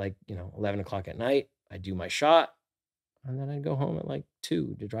show up at like 11 o'clock at night. I'd do my shot, and then I'd go home at like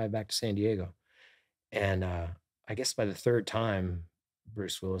 2 to drive back to San Diego. And I guess by the third time,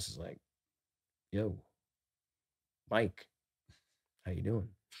 Bruce Willis is like, "Yo, Mike, how you doing?"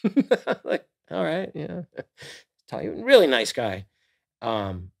 Like, all right, yeah. Tell you, really nice guy.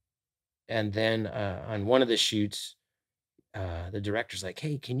 And then on one of the shoots, the director's like,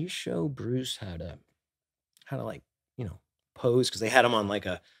 "Hey, can you show Bruce how to like, pose?" Because they had him on like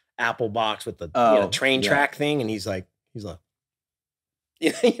a Apple box with the train yeah. track thing, and he's like, you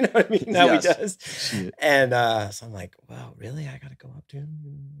know what I mean? Now Yes. he does. Shit. And so I'm like, wow, really? I gotta go up to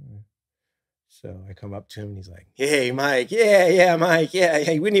him. So I come up to him and he's like, "Hey, Mike. Yeah, Mike. Yeah.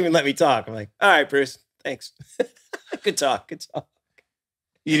 He wouldn't even let me talk." I'm like, "All right, Bruce. Thanks. Good talk.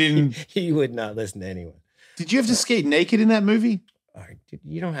 You didn't. He would not listen to anyone. Did you have to skate naked in that movie? All right, dude,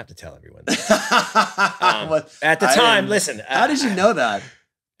 you don't have to tell everyone. What- At the I time, didn't- listen. How did you know that?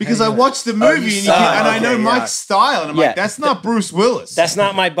 Because How I do you know? watched the Oh, movie you and, saw it. and I know Okay, Mike's yeah. style, and I'm Yeah. like, that's not Bruce Willis. That's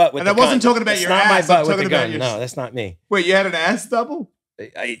not my butt with And the I wasn't gun. talking about That's your not my ass, I'm butt with the talking about gun. your- No, that's not me. Wait, you had an ass double?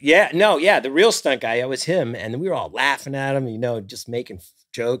 The real stunt guy, it was him, and we were all laughing at him, just making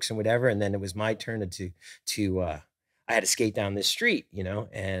jokes and whatever. And then it was my turn to I had to skate down this street,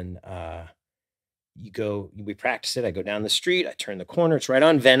 and we practice it. I go down the street, I turn the corner. It's right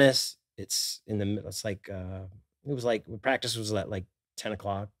on Venice. It's in the middle. It's like it was like practice was at like 10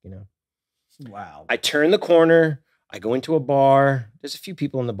 o'clock. Wow. I turn the corner. I go into a bar. There's a few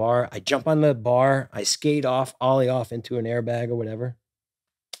people in the bar. I jump on the bar. I skate off, ollie off into an airbag or whatever.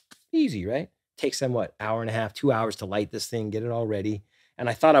 Easy, right? Takes them, hour and a half, 2 hours to light this thing, get it all ready. And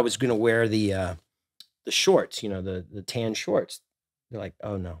I thought I was going to wear the shorts, the tan shorts. They're like,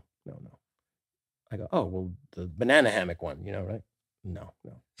 "Oh, no. I go, "Oh, well, the banana hammock one, right?" No.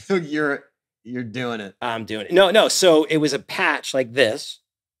 So you're doing it. I'm doing it. No. So it was a patch like this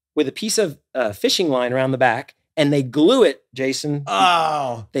with a piece of fishing line around the back, and they glue it, Jason.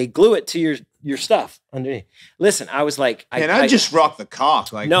 Oh. They glue it to your stuff underneath. Listen, I was like, I just rocked the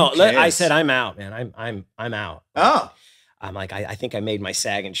cock. Like, no. who I cares? said, I'm out, man. I'm out. Oh. I'm like, I think I made my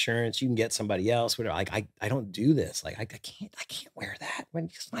SAG insurance. You can get somebody else. Whatever. Like, I don't do this. Like, I can't wear that. When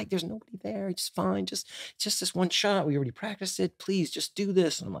just like, there's nobody there. It's fine. Just this one shot. We already practiced it. Please just do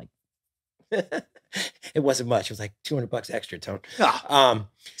this. And I'm like, it wasn't much. It was like $200 extra, Tone. Ah.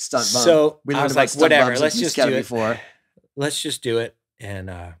 Stunt bump. So We I learned was about like, stunt whatever. bumps Let's in just Scouting do it. before. Let's just do it.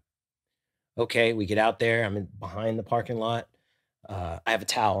 And okay, we get out there. I'm behind the parking lot. I have a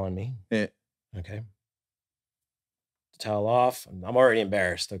towel on me. Yeah. Okay. The towel off. I'm already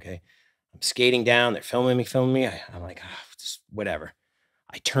embarrassed. Okay. I'm skating down. They're filming me. I'm like, just whatever.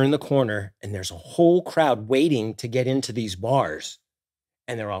 I turn the corner and there's a whole crowd waiting to get into these bars.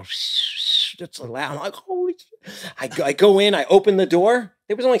 And they're all, it's so loud. I'm like, holy shit. I go in, I open the door.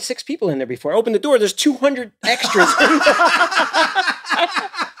 There was only 6 people in there before. I open the door. There's 200 extras.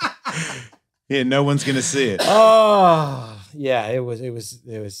 Yeah, no one's gonna see it. Oh, yeah. It was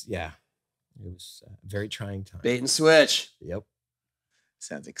yeah. It was a very trying time. Bait and switch. Yep.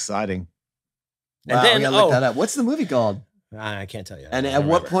 Sounds exciting. And Wow, then, we gotta look that up. What's the movie called? I can't tell you. And I at don't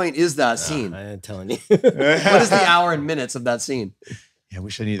what remember. point is that No, scene? I ain't telling you. What is the hour and minutes of that scene? Yeah, I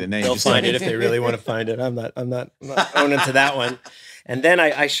wish I knew the name. They'll Just find like- it if they really want to find it. I'm not owning to that one. And then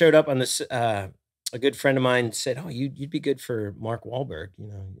I showed up on this. A good friend of mine said, "Oh, you'd be good for Mark Wahlberg. You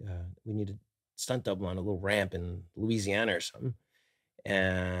know, we need a stunt double on a little ramp in Louisiana or something."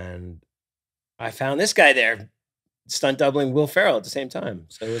 And I found this guy there, stunt doubling Will Ferrell at the same time.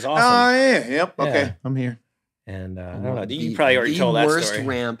 So it was awesome. Oh yeah, yep. Okay, Yeah. I'm here. And I don't know. You probably already the told that worst story.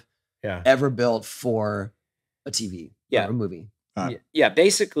 ramp Yeah. ever built for a TV Yeah. or a movie. Yeah.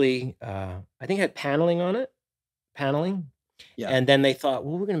 Basically, I think it had paneling on it. Paneling. Yeah. And then they thought,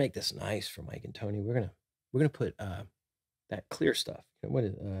 well, we're gonna make this nice for Mike and Tony. We're gonna put that clear stuff. What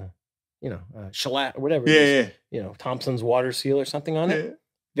is shellac or whatever. It is. Yeah, Thompson's water seal or something on yeah. it.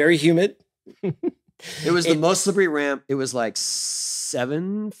 Very humid. It was the most slippery ramp. It was like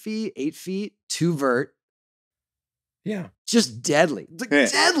 7 feet, 8 feet, 2 vert. Yeah. Just deadly. Like Yeah.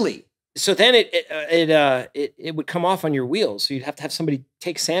 deadly. So then it would come off on your wheels. So you'd have to have somebody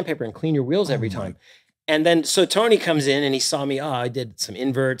take sandpaper and clean your wheels every my- time. And then so Tony comes in and he saw me. I did some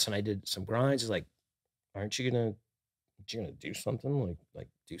inverts and I did some grinds. He's like, "Aren't you gonna do something? Like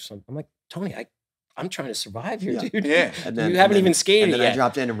do something?" I'm like, "Tony, I'm trying to survive here, Yeah. dude. Yeah. And You haven't even skated And then yet." I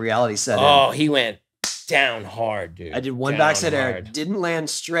dropped in and reality set in. Oh, he went down hard, dude. I did one Down backside air, hard. didn't land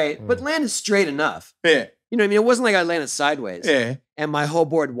straight, but Mm. landed straight enough. Yeah. You know what I mean? It wasn't like I landed sideways. Yeah. And my whole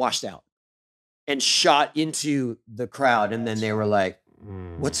board washed out and shot into the crowd. And then they were like,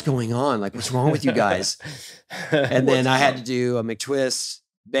 Mm. "What's going on? Like, what's wrong with you guys?" And then I had to do a McTwist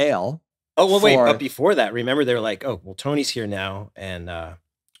bail. Oh, well, wait, for- but before that, remember they were like, "Oh, well, Tony's here now, and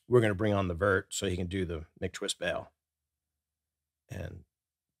we're going to bring on the vert so he can do the McTwist bail." And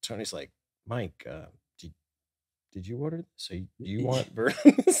Tony's like, "Mike, did you order this? So you want vert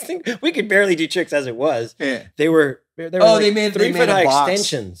on this thing?" We could barely do tricks as it was. Yeah. They were Oh, like they made 3 foot a high box,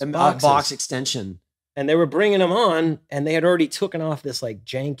 extensions, a boxes. box extension. And they were bringing them on, and they had already taken off this like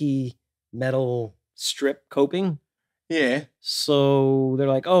janky metal strip coping. Yeah. So they're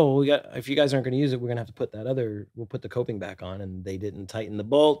like, "Oh, if you guys aren't going to use it, we're going to have to put we'll put the coping back on." And they didn't tighten the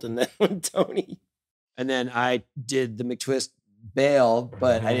bolt. And then when Tony, And then I did the McTwist bail,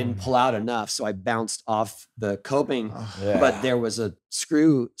 but I didn't pull out enough. So I bounced off the coping, but there was a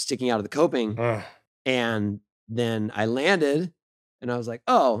screw sticking out of the coping. And then I landed and I was like,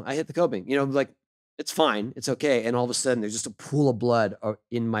 "Oh, I hit the coping." You know, like, it's fine. It's okay. And all of a sudden there's just a pool of blood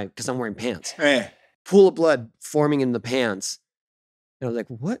because I'm wearing pants. Yeah. Pool of blood forming in the pants. And I was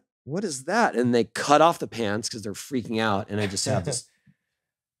like, what is that? And they cut off the pants because they're freaking out. And I just have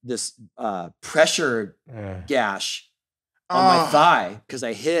this pressure gash on my thigh because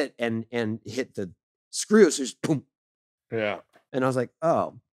I hit and hit the screw. So just boom. yeah, And I was like,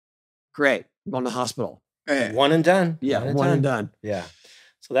 "Oh, great. I'm going to the hospital." Yeah. one and done. Yeah, one and done. Yeah.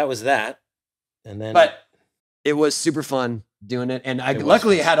 So that was that. And then, But it was super fun doing it. And I It was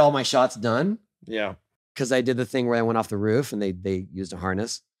luckily fun. had all my shots done yeah, because I did the thing where I went off the roof and they used a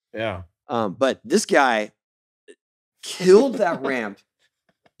harness. yeah. But this guy killed that ramp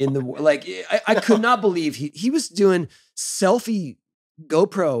in the like. I could not believe he was doing selfie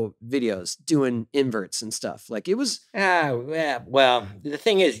GoPro videos, doing inverts and stuff. Like it was. Yeah. Well, the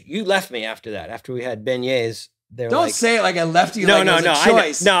thing is, you left me after that. After we had beignets, they were Don't like, say it like I left you. "No, like no, it was no, a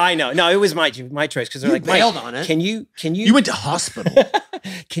choice. I know. No, it was my choice because they're You like, "Mike, bailed on it. Can you You went to hospital.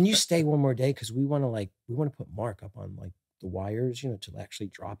 can you stay one more day because we want to put Mark up on like the wires, to actually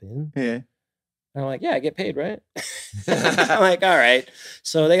drop in." Yeah. And I'm like, "Yeah, I get paid, right?" I'm like, "All right."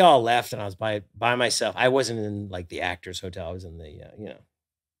 So they all left, and I was by myself. I wasn't in like the actors' hotel. I was in the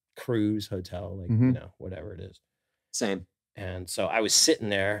cruise hotel, like whatever it is. Same. And so I was sitting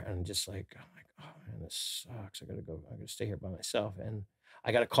there and just like, I'm like, "Oh man, this sucks. I gotta stay here by myself." And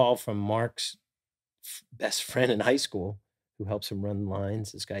I got a call from Mark's best friend in high school who helps him run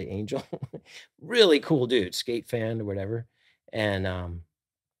lines. This guy, Angel, really cool dude, skate fan or whatever. And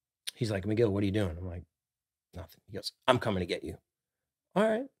he's like, "McGill, what are you doing?" I'm like, "Nothing." He goes, "I'm coming to get you." All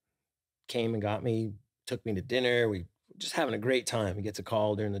right. Came and got me, took me to dinner. We were just having a great time. He gets a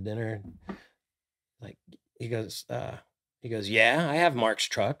call during the dinner. Like, he goes, "Yeah, I have Mark's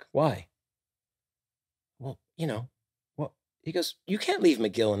truck. Why?" "Well, well," he goes, "You can't leave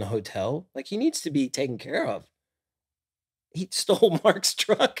McGill in a hotel. Like, he needs to be taken care of." He stole Mark's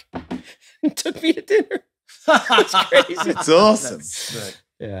truck and took me to dinner. It's crazy. It's awesome. That's sick.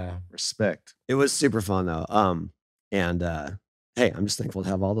 Yeah. Respect. It was super fun though. And hey, I'm just thankful to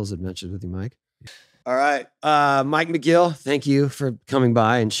have all those adventures with you, Mike. All right. Mike McGill, thank you for coming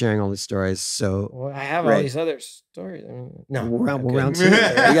by and sharing all these stories. So Well, I have all Great. these other stories. I mean, no, we'll I'm round good. two. We we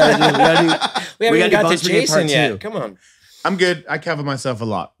gotta haven't even do got Bones to Brigade Part Jason yet. 2. Come on. I'm good. I cover myself a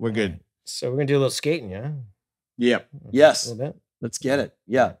lot. We're good. So we're gonna do a little skating, yeah? Yep. Yes. A little bit. Let's get it.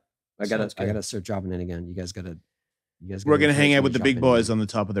 Yeah. I Sounds good. gotta start dropping in again. You guys gotta. We're gonna hang encourage out me with to the drop big in boys again. on the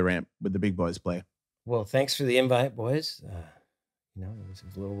top of the ramp with the big boys play. Well, thanks for the invite, boys. You know, it was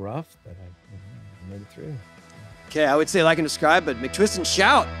a little rough, but I made it through. Okay, I would say like and subscribe, but McTwist and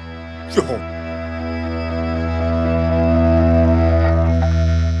shout. Yo.